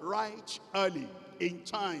Lord right early in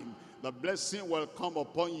time. The blessing will come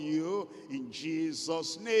upon you in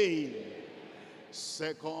Jesus' name.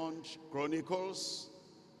 2nd Chronicles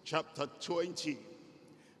chapter 20.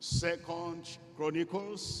 2nd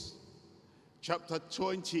Chronicles chapter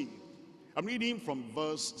 20. I'm reading from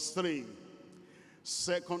verse 3.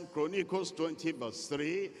 2nd Chronicles 20 verse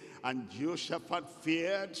 3. And Jehoshaphat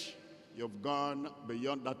feared. You've gone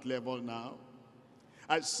beyond that level now.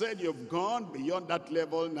 I said you've gone beyond that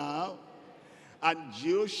level now. And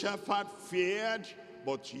Jehoshaphat feared,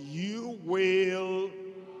 but you will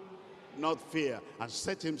not fear. And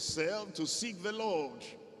set himself to seek the Lord,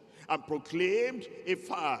 and proclaimed a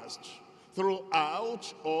fast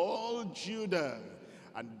throughout all Judah.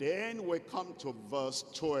 And then we come to verse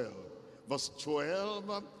 12. Verse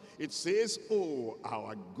 12, it says, oh,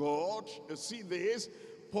 our God, you see this,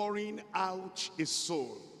 pouring out his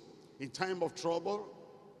soul in time of trouble,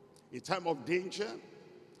 in time of danger,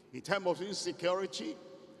 in time of insecurity,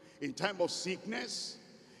 in time of sickness,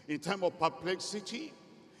 in time of perplexity,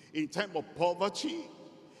 in time of poverty,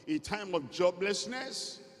 in time of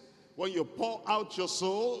joblessness. When you pour out your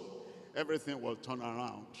soul, everything will turn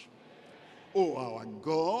around. Oh, our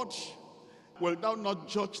God, will thou not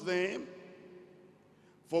judge them?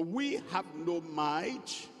 For we have no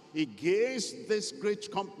might against this great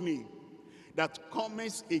company that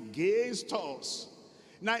cometh against us.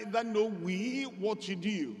 Neither know we what to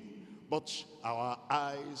do, but our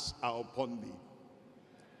eyes are upon thee.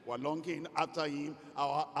 We're longing after him,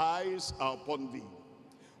 our eyes are upon thee.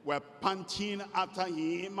 We're panting after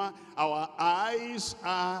him, our eyes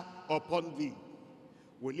are upon thee.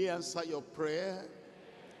 Will he answer your prayer?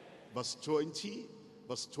 Verse 20,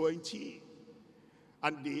 verse 20.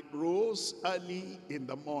 And they rose early in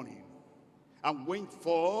the morning and went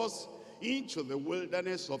forth into the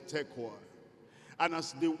wilderness of Tekoa. And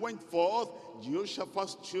as they went forth, Jehoshaphat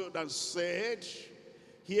stood and said,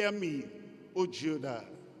 hear me, O Judah,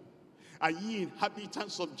 and ye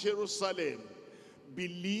inhabitants of Jerusalem,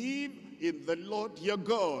 believe in the Lord your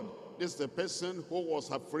God. This is the person who was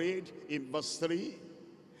afraid in verse 3.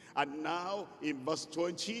 And now in verse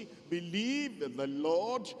 20, believe in the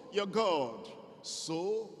Lord your God,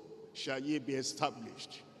 so shall ye be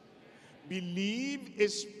established. Believe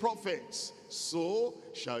his prophets, so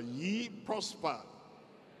shall ye prosper.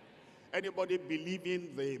 Anybody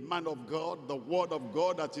believing the man of God, the word of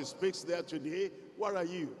God that he speaks there today? Where are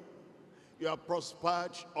you? You are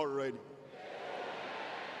prospered already.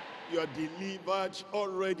 You are delivered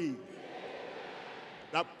already.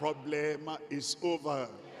 That problem is over.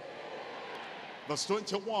 Verse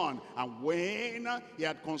 21, and when he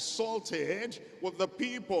had consulted with the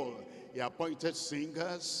people, he appointed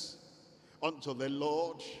singers unto the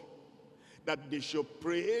Lord, that they should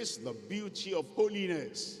praise the beauty of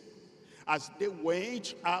holiness as they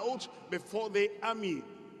went out before the army,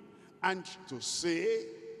 and to say,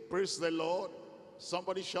 praise the Lord.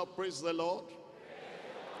 Somebody shall praise the Lord.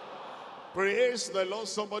 Praise the Lord.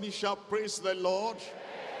 Somebody shall praise the Lord.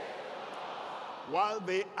 While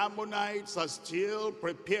the Ammonites are still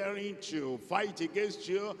preparing to fight against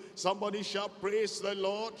you, somebody shall praise the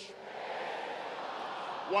Lord.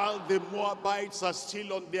 While the Moabites are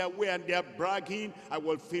still on their way and they are bragging, I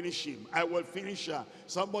will finish him, I will finish her.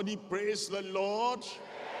 Somebody praise the Lord.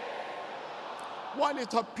 While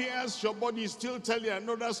it appears your body is still telling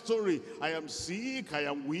another story. I am sick, I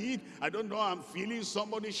am weak, I don't know how I'm feeling.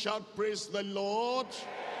 Somebody shout, praise the Lord.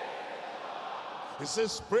 It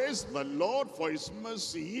says, praise the Lord, for his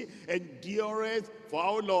mercy endureth for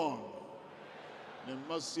how long? The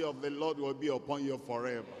mercy of the Lord will be upon you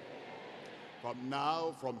forever. From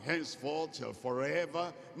now, from henceforth till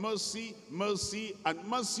forever, mercy, mercy, and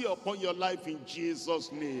mercy upon your life in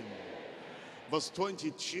Jesus' name. Verse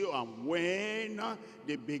 22, and when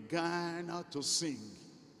they began to sing,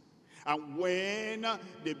 and when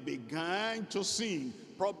they began to sing,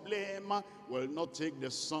 problem will not take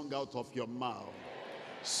the song out of your mouth.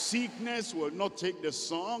 Sickness will not take the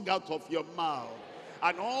song out of your mouth.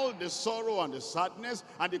 And all the sorrow and the sadness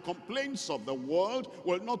and the complaints of the world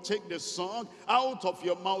will not take the song out of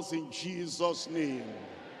your mouth in Jesus' name.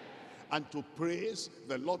 And to praise,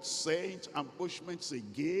 the Lord sent ambushments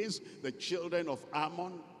against the children of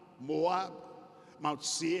Ammon, Moab, Mount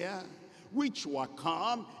Seir, which were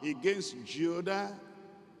come against Judah.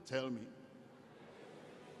 Tell me.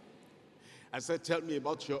 I said, tell me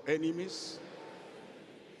about your enemies.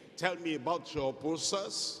 Tell me about your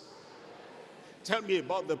opposers. Tell me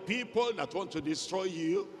about the people that want to destroy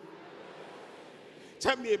you.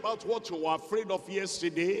 Tell me about what you were afraid of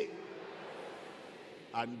yesterday.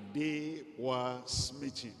 And they were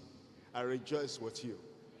smitten. I rejoice with you.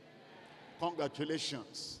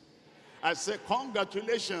 Congratulations. I say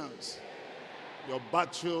congratulations. Your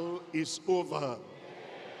battle is over.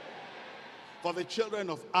 For the children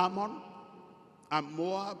of Ammon and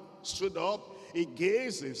Moab stood up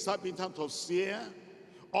against the inhabitants of Seir,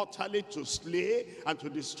 utterly to slay and to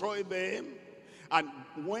destroy them. And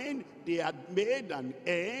when they had made an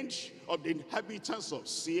end of the inhabitants of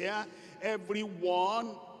Seir, every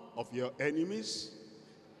one of your enemies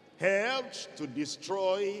helped to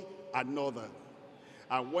destroy another.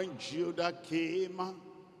 And when Judah came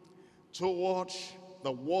towards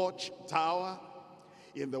the watchtower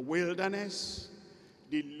in the wilderness,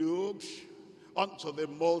 they looked unto the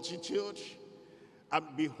multitude, and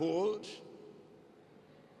behold,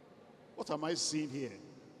 what am I seeing here?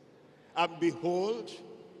 And behold,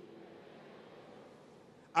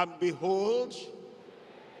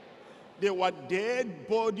 there were dead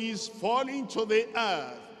bodies falling to the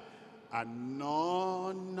earth, and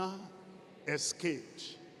none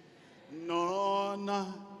escaped.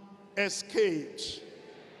 None escaped.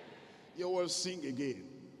 You will sing again.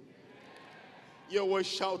 You will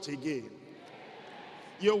shout again.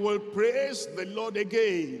 You will praise the Lord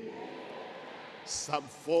again. Psalm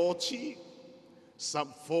 40.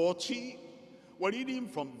 Psalm 40. We're reading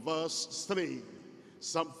from verse 3.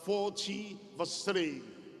 Psalm 40, verse 3.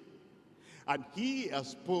 And he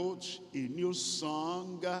has put a new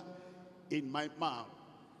song in my mouth.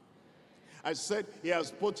 I said, he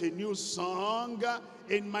has put a new song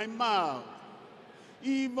in my mouth.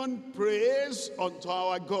 Even praise unto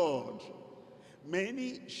our God.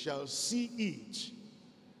 Many shall see it.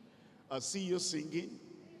 I see you singing.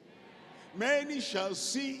 Many shall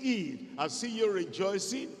see it. I see you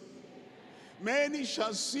rejoicing. Many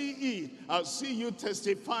shall see it. I see you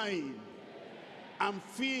testifying. And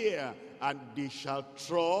fear, and they shall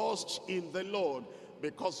trust in the Lord.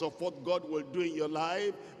 Because of what God will do in your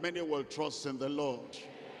life, many will trust in the Lord.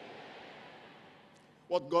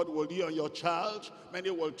 What God will do on your child, many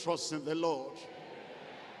will trust in the Lord.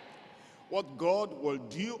 What God will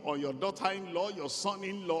do on your daughter-in-law, your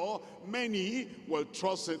son-in-law, many will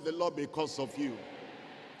trust in the Lord because of you.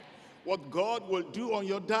 What God will do on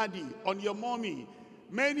your daddy, on your mommy,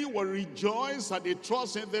 many will rejoice and they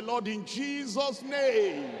trust in the Lord in Jesus'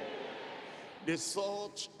 name. They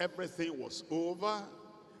thought everything was over,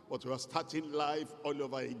 but we are starting life all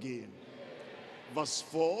over again. Verse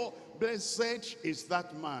 4, blessed is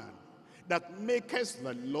that man that maketh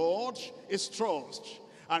the Lord his trust,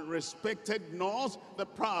 and respected not the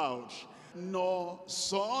proud, nor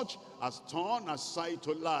such as turn aside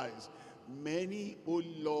to lies. Many, O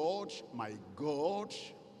Lord, my God,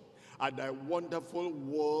 are thy wonderful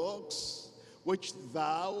works which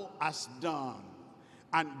thou hast done,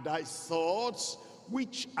 and thy thoughts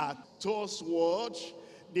which are towards,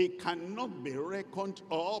 they cannot be reckoned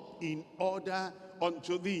up in order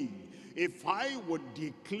unto thee. If I would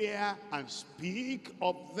declare and speak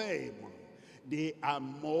of them, they are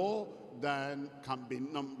more than can be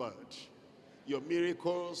numbered. Your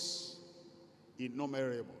miracles,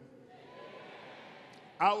 innumerable.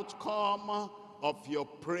 Outcome of your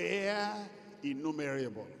prayer,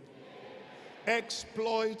 innumerable.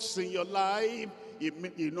 Exploits in your life,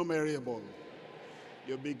 innumerable.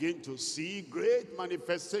 You begin to see great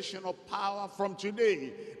manifestation of power from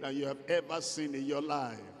today that you have ever seen in your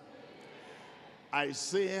life.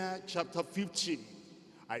 Isaiah chapter 50.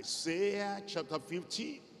 Isaiah chapter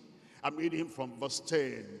 50. I'm reading from verse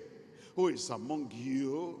 10. Who is among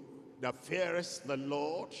you that feareth the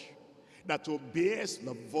Lord, that obeys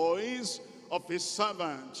the voice of his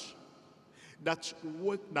servant, that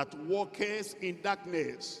walketh in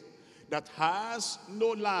darkness, that has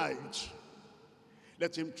no light?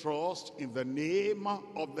 Let him trust in the name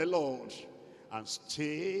of the Lord and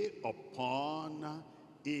stay upon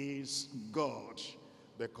his God,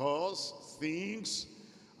 because things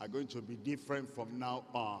are going to be different from now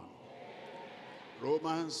on.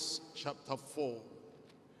 Romans chapter 4.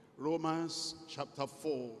 Romans chapter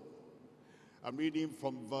 4. I'm reading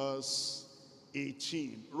from verse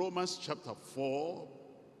 18. Romans chapter 4,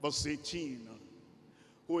 verse 18.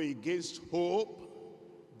 Who against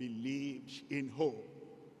hope believed in hope.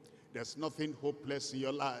 There's nothing hopeless in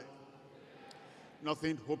your life.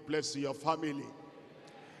 Nothing hopeless in your family.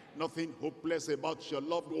 Nothing hopeless about your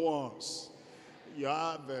loved ones. You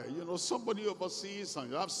have, somebody overseas,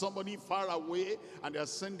 and you have somebody far away, and they're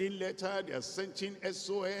sending letter, they're sending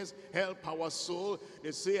SOS, help our soul.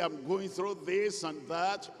 They say, I'm going through this and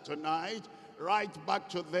that tonight. Right back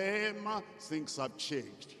to them, things have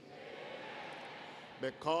changed.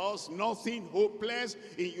 Because nothing hopeless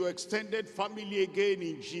in your extended family again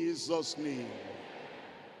in Jesus' name.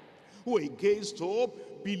 Who against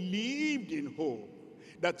hope believed in hope,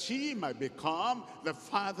 that he might become the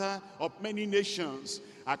father of many nations,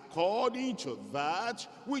 according to that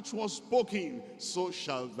which was spoken, so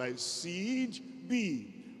shall thy seed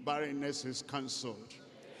be. Barrenness is cancelled.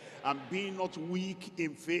 And being not weak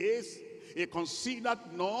in faith, he considered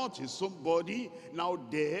not his own body now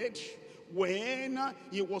dead, when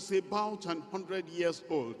he was about 100 years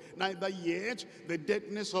old, neither yet the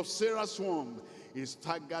deadness of Sarah's womb. He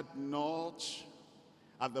staggered not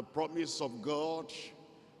at the promise of God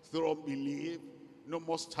through unbelief. No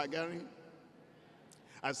more staggering.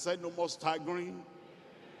 I said no more staggering,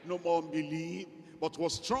 no more unbelief, but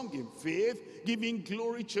was strong in faith, giving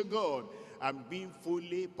glory to God, and being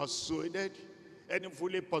fully persuaded. Any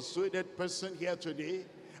fully persuaded person here today?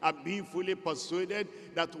 And being fully persuaded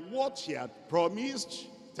that what he had promised,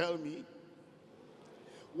 tell me,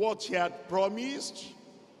 what he had promised,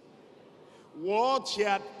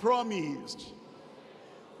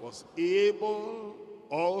 was able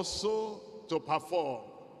also to perform.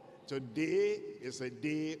 Today is a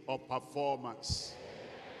day of performance.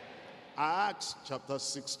 Acts chapter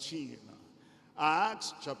 16.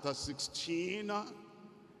 Acts chapter 16,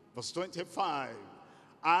 verse 25.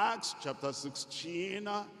 Acts chapter 16,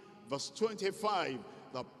 verse 25.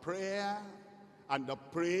 The prayer and the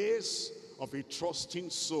praise of a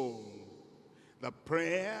trusting soul. The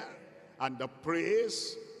prayer and the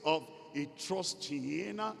praise of a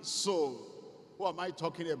trusting soul. Who am I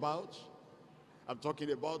talking about? I'm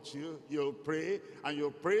talking about you. You'll pray and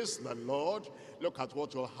you'll praise the Lord. Look at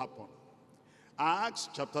what will happen. Acts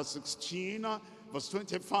chapter 16, verse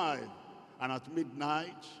 25. And at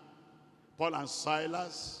midnight, Paul and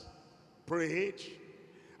Silas prayed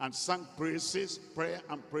and sang praises, prayer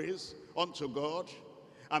and praise unto God.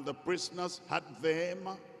 And the prisoners had them.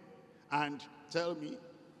 And tell me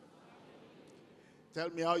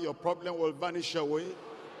how your problem will vanish away.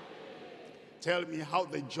 Tell me how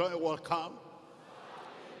the joy will come.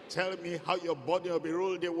 Tell me how your body will be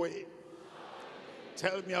rolled away.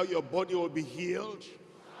 Tell me how your body will be healed.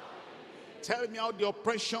 Tell me how the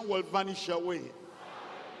oppression will vanish away.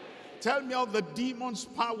 Tell me how the demon's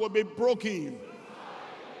power will be broken.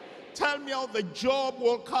 Tell me how the job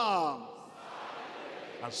will come.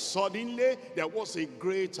 And suddenly there was a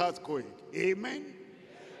great earthquake. Amen.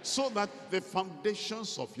 So that the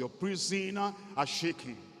foundations of your prison are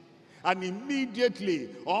shaking. And immediately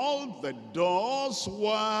all the doors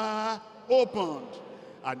were opened.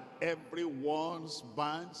 And everyone's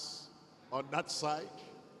bands on that side,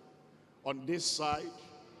 on this side,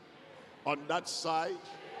 on that side,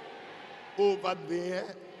 over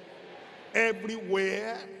there,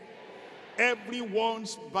 everywhere,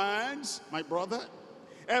 everyone's bands, my brother,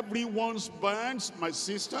 everyone's bands, my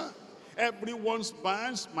sister, everyone's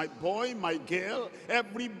bands, my boy, my girl,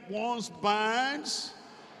 everyone's bands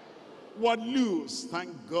were loose.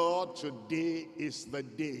 Thank God today is the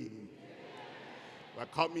day. We're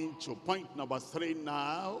coming to point number 3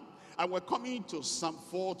 now, and we're coming to Psalm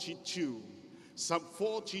 42. Psalm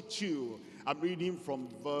 42, I'm reading from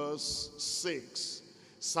verse 6.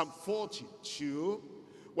 Psalm 42,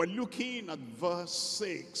 we're looking at verse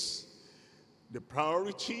 6. The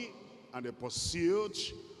priority and the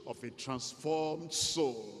pursuit of a transformed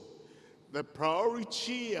soul. The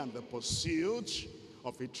priority and the pursuit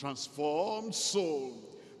of a transformed soul.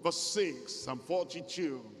 Verse 6, Psalm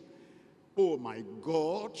 42. Oh my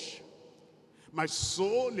God, my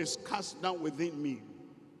soul is cast down within me.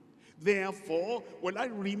 Therefore will I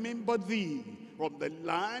remember thee from the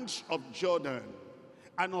land of Jordan,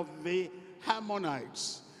 and of the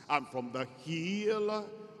Ammonites, and from the hill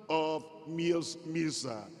of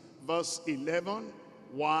Mizah. Verse 11,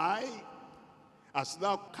 why hast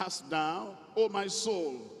thou cast down, O my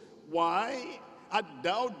soul? Why art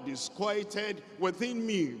thou disquieted within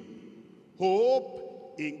me?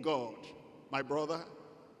 Hope in God. My brother,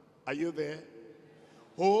 are you there?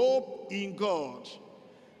 Hope in God.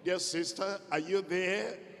 Dear sister, are you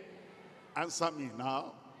there? Answer me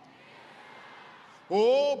now.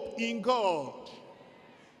 Hope in God.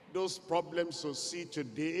 Those problems you see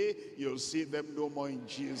today, you'll see them no more in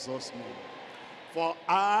Jesus' name. For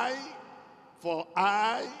I,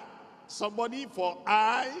 somebody, for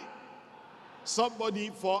I,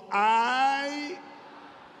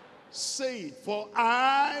 say it, for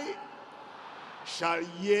I shall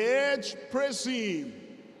yet praise him.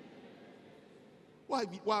 Why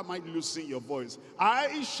am I losing your voice?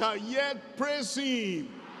 I shall yet praise him,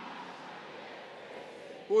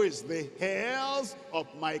 who is the health of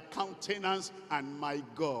my countenance and my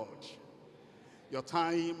God. Your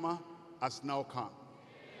time has now come.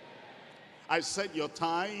 I said your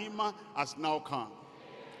time has now come.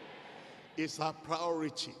 It's our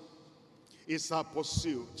priority. It's our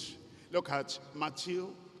pursuit. Look at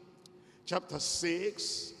Matthew chapter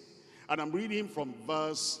 6, and I'm reading from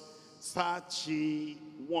verse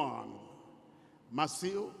 31.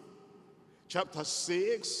 Matthew chapter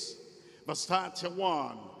 6, verse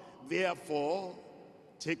 31. Therefore,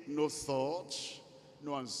 take no thought,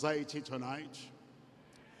 no anxiety tonight,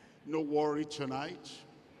 no worry tonight,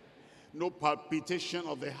 no palpitation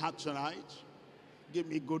of the heart tonight. Give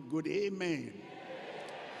me good amen.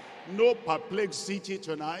 No perplexity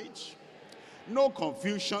tonight, no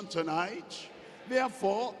confusion tonight.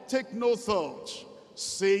 Therefore, take no thought,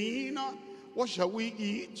 saying, what shall we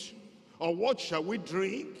eat? Or what shall we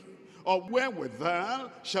drink? Or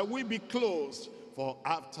wherewithal shall we be clothed? For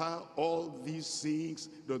after all these things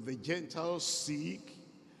do the Gentiles seek.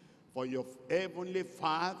 For your heavenly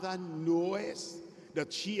Father knoweth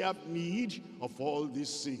that ye have need of all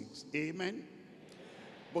these things. Amen.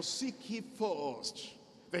 But seek ye first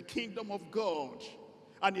the kingdom of God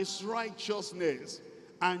and his righteousness,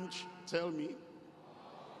 and tell me,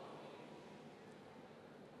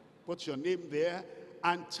 put your name there,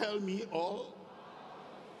 and tell me all.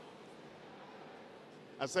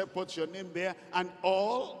 I said put your name there, and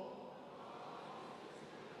all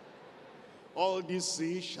these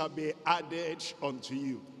things shall be added unto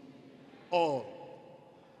you. All.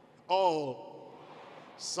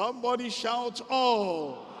 Somebody shout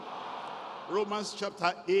all. Romans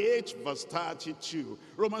chapter 8 verse 32.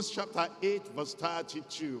 Romans chapter 8 verse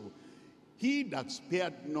 32. He that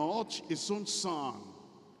spared not his own son,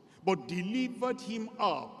 but delivered him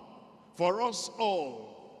up for us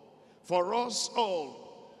all. For us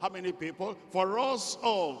all. How many people? For us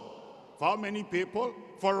all. For how many people?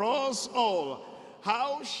 For us all.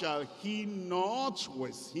 How shall he not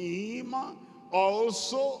with him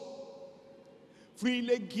also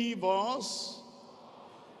freely give us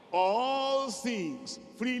all things?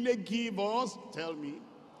 Freely give us, tell me,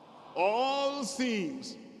 all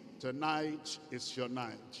things. Tonight is your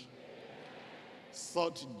night.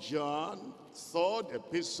 Third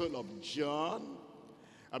epistle of John.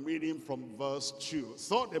 I'm reading from verse 2.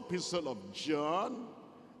 Third epistle of John,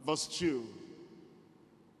 verse 2.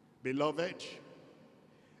 Beloved,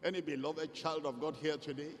 any beloved child of God here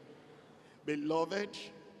today? Beloved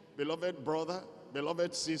brother,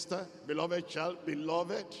 beloved sister, beloved child,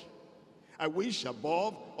 beloved, I wish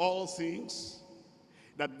above all things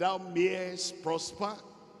that thou mayest prosper.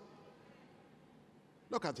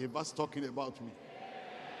 Look at the verse talking about me.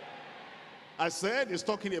 I said it's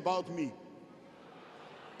talking about me.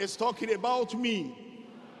 It's talking about me.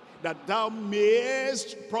 That thou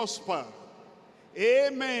mayest prosper.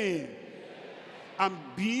 Amen. And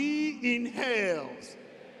be in health.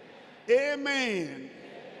 Amen.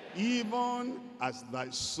 Even as thy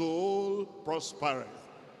soul prospereth.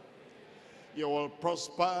 You will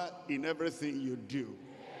prosper in everything you do.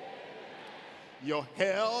 Your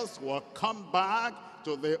health will come back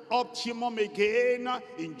to the optimum again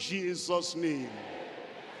in Jesus' name.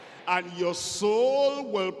 And your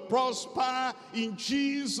soul will prosper in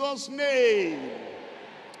Jesus' name.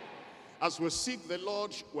 As we seek the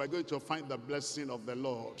Lord, we're going to find the blessing of the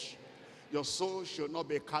Lord. Your soul should not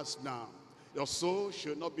be cast down. Your soul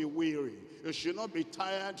should not be weary. You should not be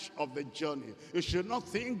tired of the journey. You should not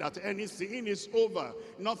think that anything is over.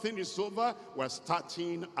 Nothing is over. We're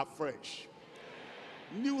starting afresh.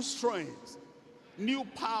 New strength, new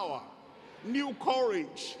power, new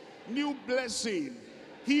courage, new blessing,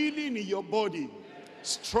 healing in your body,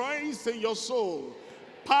 strength in your soul,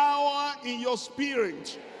 power in your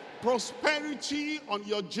spirit, prosperity on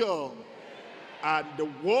your job, and the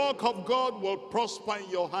work of God will prosper in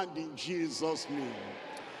your hand in Jesus' name.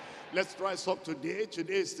 Let's rise up today.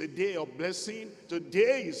 Today is the day of blessing.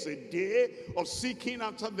 Today is a day of seeking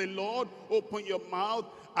after the Lord. Open your mouth,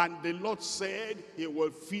 and the Lord said he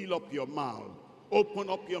will fill up your mouth. Open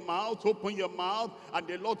up your mouth, open your mouth, and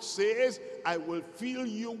the Lord says, I will fill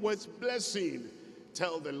you with blessing.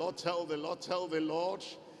 Tell the Lord, tell the Lord, tell the Lord.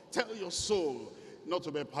 Tell your soul not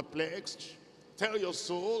to be perplexed. Tell your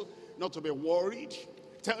soul not to be worried.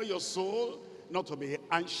 Tell your soul not to be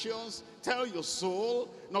anxious. Tell your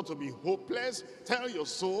soul not to be hopeless. Tell your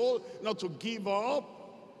soul not to give up.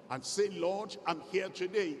 And say, Lord, I'm here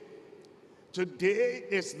today. Today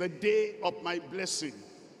is the day of my blessing.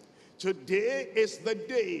 Today is the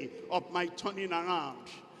day of my turning around.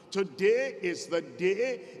 Today is the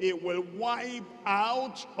day it will wipe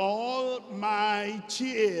out all my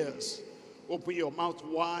tears. Open your mouth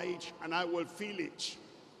wide and I will feel it.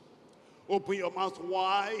 Open your mouth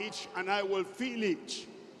wide and I will feel it.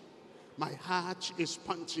 My heart is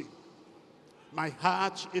panting. My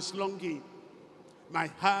heart is longing. My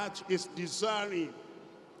heart is desiring.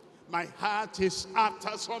 My heart is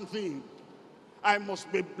after something. I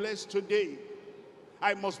must be blessed today.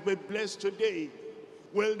 I must be blessed today.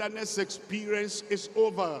 Wilderness experience is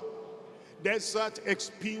over. Desert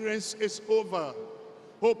experience is over.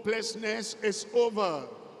 Hopelessness is over.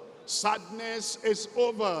 Sadness is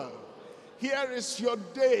over. Here is your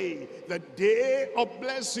day, the day of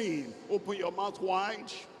blessing. Open your mouth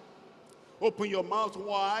wide. Open your mouth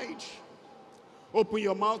wide. Open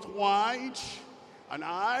your mouth wide, and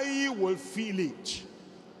I will feel it.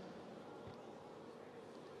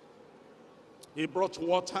 He brought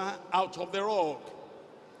water out of the rock.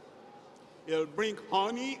 He'll bring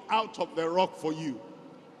honey out of the rock for you.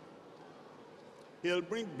 He'll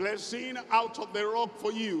bring blessing out of the rock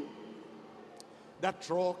for you. That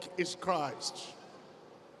rock is Christ.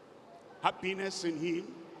 Happiness in him,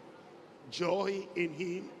 joy in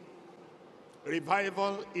him,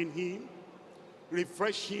 revival in him,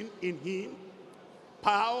 refreshing in him,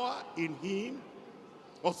 power in him,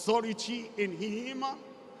 authority in him,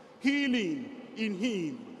 healing in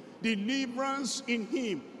him, deliverance in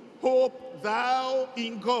him. Hope thou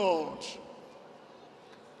in God.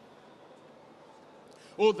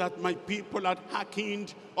 Oh, that my people had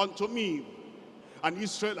hearkened unto me, and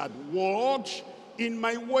Israel had walked in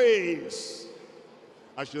my ways.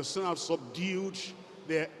 I shall soon have subdued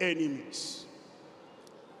their enemies.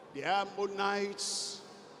 The Ammonites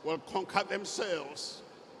will conquer themselves.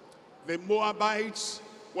 The Moabites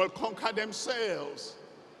will conquer themselves.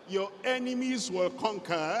 Your enemies will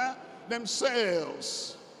conquer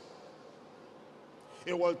themselves.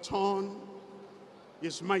 He will turn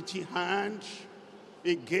his mighty hand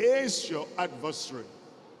against your adversary.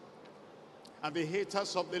 And the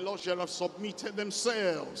haters of the Lord shall have submitted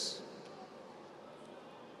themselves.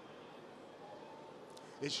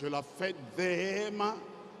 They shall have fed them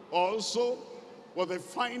also with the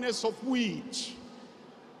finest of wheat,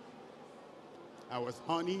 and with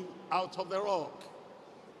honey out of the rock.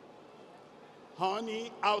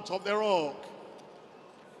 Honey out of the rock.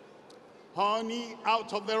 honey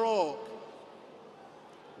out of the rock,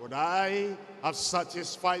 would I have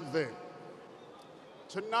satisfied them.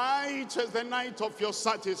 Tonight is the night of your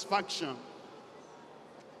satisfaction.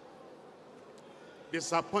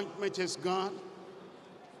 Disappointment is gone.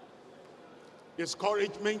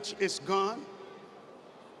 Discouragement is gone.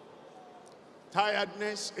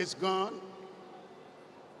 Tiredness is gone.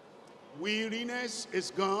 Weariness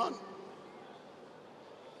is gone.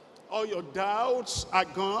 All your doubts are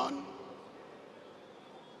gone.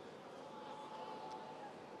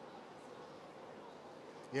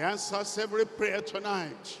 He answers every prayer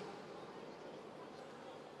tonight.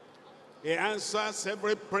 He answers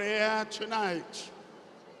every prayer tonight.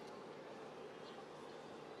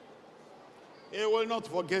 He will not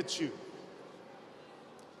forget you.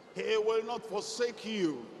 He will not forsake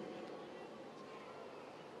you.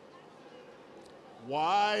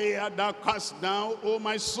 Why art thou cast down, O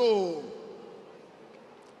my soul?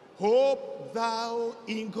 Hope thou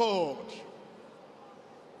in God.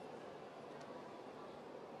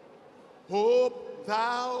 Hope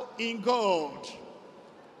thou in God.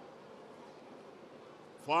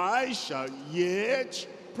 For I shall yet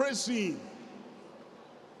praise him.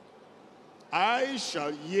 I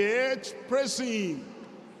shall yet praise him.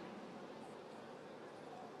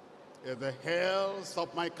 In the health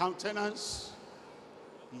of my countenance,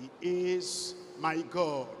 he is my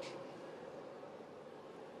God.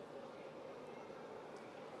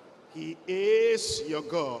 He is your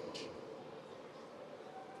God.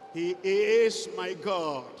 He is my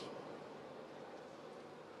God.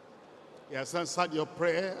 He has answered your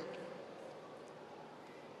prayer.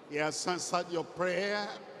 He has answered your prayer.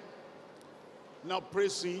 Now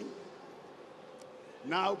praise him.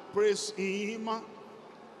 Now praise him.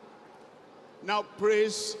 Now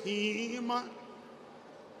praise him.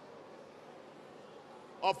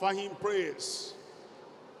 Offer him praise.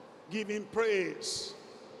 Give him praise.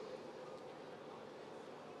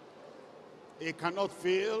 He cannot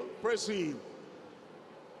fail. Praise him.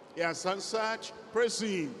 He has answered. Praise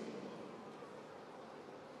him.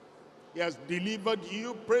 He has delivered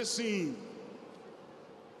you. Praise him.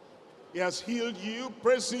 He has healed you.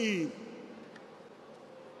 Praise him.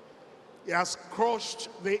 He has crushed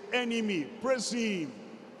the enemy. Praise him.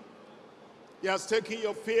 He has taken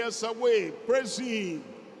your fears away. Praise him.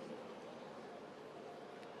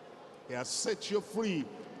 He has set you free.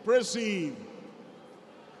 Praise him.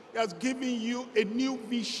 He has given you a new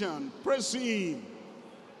vision. Praise him.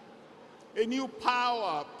 A new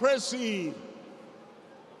power. Praise him.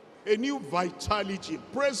 A new vitality.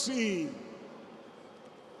 Praise him.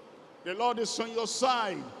 The Lord is on your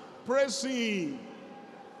side. Praise him.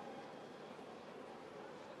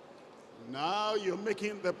 Now you're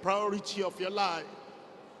making the priority of your life,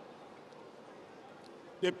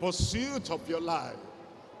 the pursuit of your life,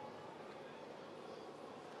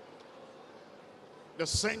 the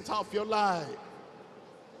center of your life.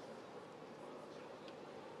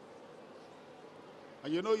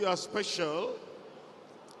 And you know you are special,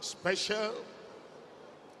 special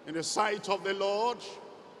in the sight of the Lord,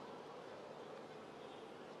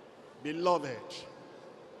 beloved,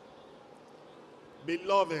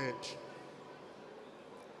 beloved,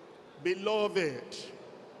 beloved,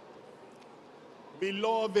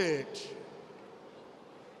 beloved.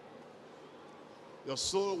 Your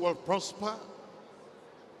soul will prosper.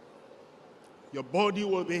 Your body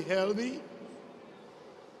will be healthy.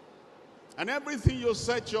 And everything you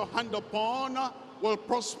set your hand upon will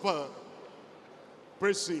prosper.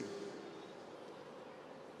 Praise him.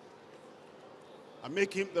 And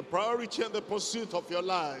make him the priority and the pursuit of your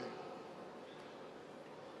life.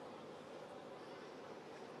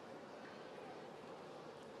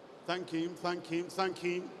 Thank him, thank him, thank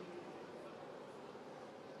him.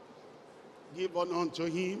 Give honor unto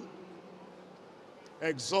him.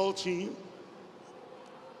 Exalt him.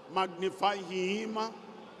 Magnify him.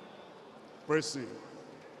 Praise him.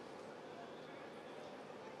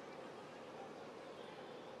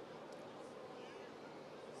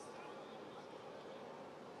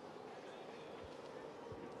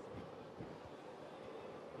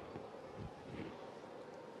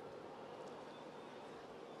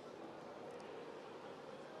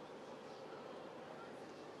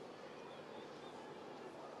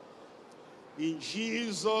 In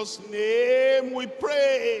Jesus' name we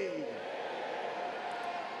pray.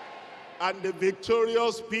 And the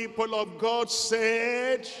victorious people of God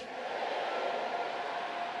said,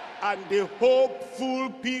 and the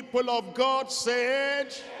hopeful people of God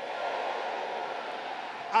said,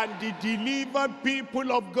 and the delivered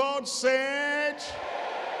people of God said,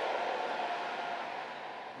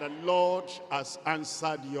 the Lord has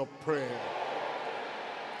answered your prayer.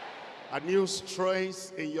 A new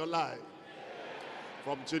strength in your life.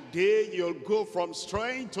 From today, you'll go from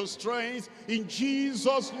strength to strength in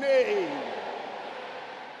Jesus' name.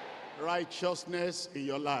 Righteousness in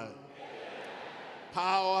your life.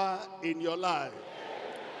 Power in your life.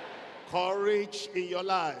 Courage in your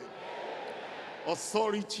life.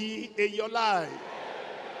 Authority in your life.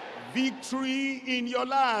 Victory in your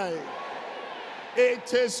life.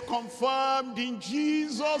 It is confirmed in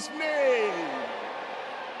Jesus' name.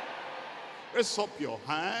 Raise up your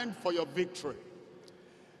hand for your victory.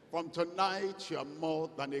 From tonight, you are more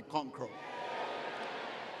than a conqueror.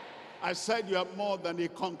 I said you are more than a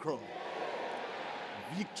conqueror.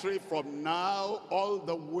 Victory from now all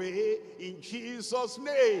the way in Jesus'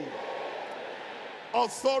 name.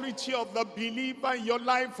 Authority of the believer in your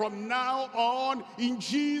life from now on in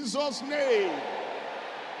Jesus' name.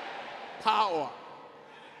 Power.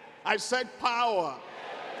 I said power.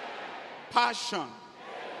 Passion.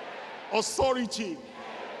 Authority.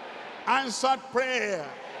 Answered prayer.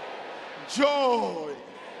 Joy.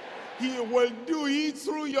 He will do it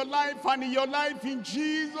through your life and in your life in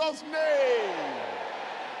Jesus' name.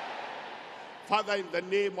 Father, in the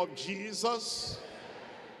name of Jesus,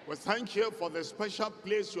 we thank you for the special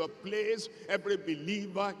place you have placed every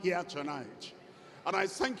believer here tonight. And I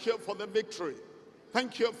thank you for the victory.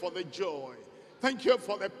 Thank you for the joy. Thank you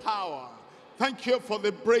for the power. Thank you for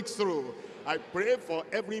the breakthrough. I pray for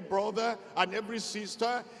every brother and every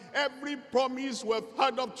sister, every promise we've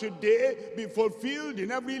heard of today be fulfilled in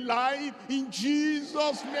every life in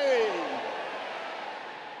Jesus' name.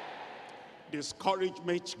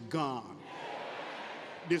 Discouragement gone.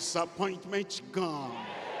 Disappointment gone.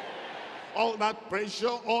 All that pressure,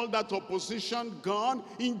 all that opposition gone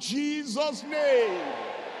in Jesus' name.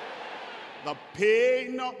 The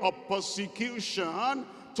pain of persecution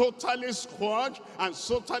totally squashed and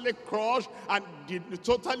totally crushed and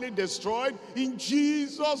totally destroyed in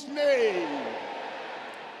Jesus' name.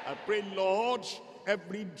 I pray, Lord,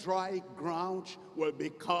 every dry ground will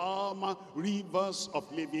become rivers of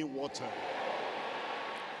living water.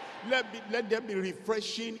 Let there be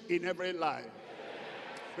refreshing in every life.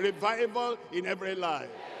 Revival in every life.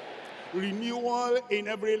 Renewal in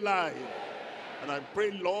every life. And I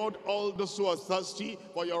pray, Lord, all those who are thirsty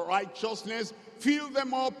for your righteousness, fill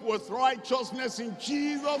them up with righteousness in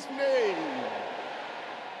Jesus' name.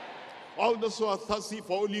 All those who are thirsty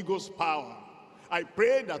for Holy Ghost power, I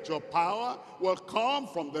pray that your power will come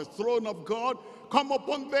from the throne of God, come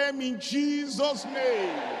upon them in Jesus'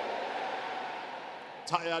 name.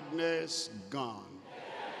 Tiredness gone.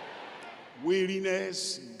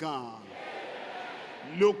 Weariness gone.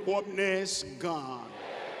 Lukewarmness gone.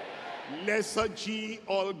 Lethargy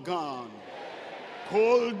all gone.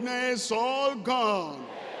 Coldness all gone.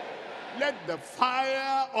 Let the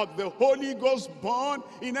fire of the Holy Ghost burn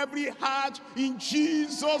in every heart in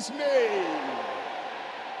Jesus' name.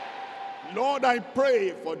 Lord, I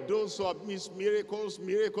pray for those who have missed miracles,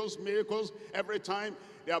 miracles, miracles. Every time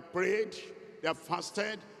they have prayed, they have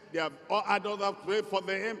fasted, they have had others pray for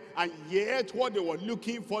them, and yet what they were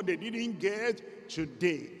looking for they didn't get.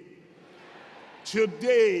 Today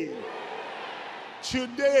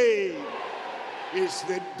is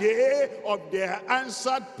the day of their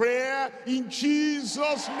answered prayer in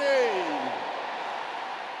Jesus' name.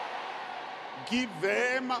 Give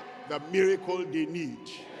them the miracle they need.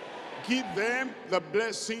 Give them the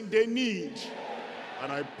blessing they need.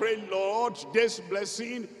 And I pray, Lord, this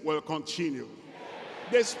blessing will continue.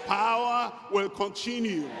 This power will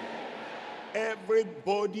continue.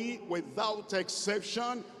 Everybody without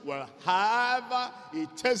exception will have a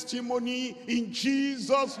testimony in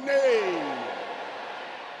Jesus' name.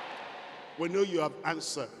 We know you have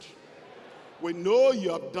answered. We know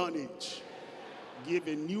you have done it. Give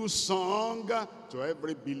a new song to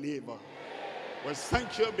every believer. We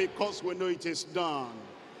thank you because we know it is done.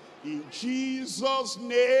 In Jesus'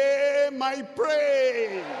 name I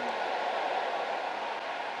pray.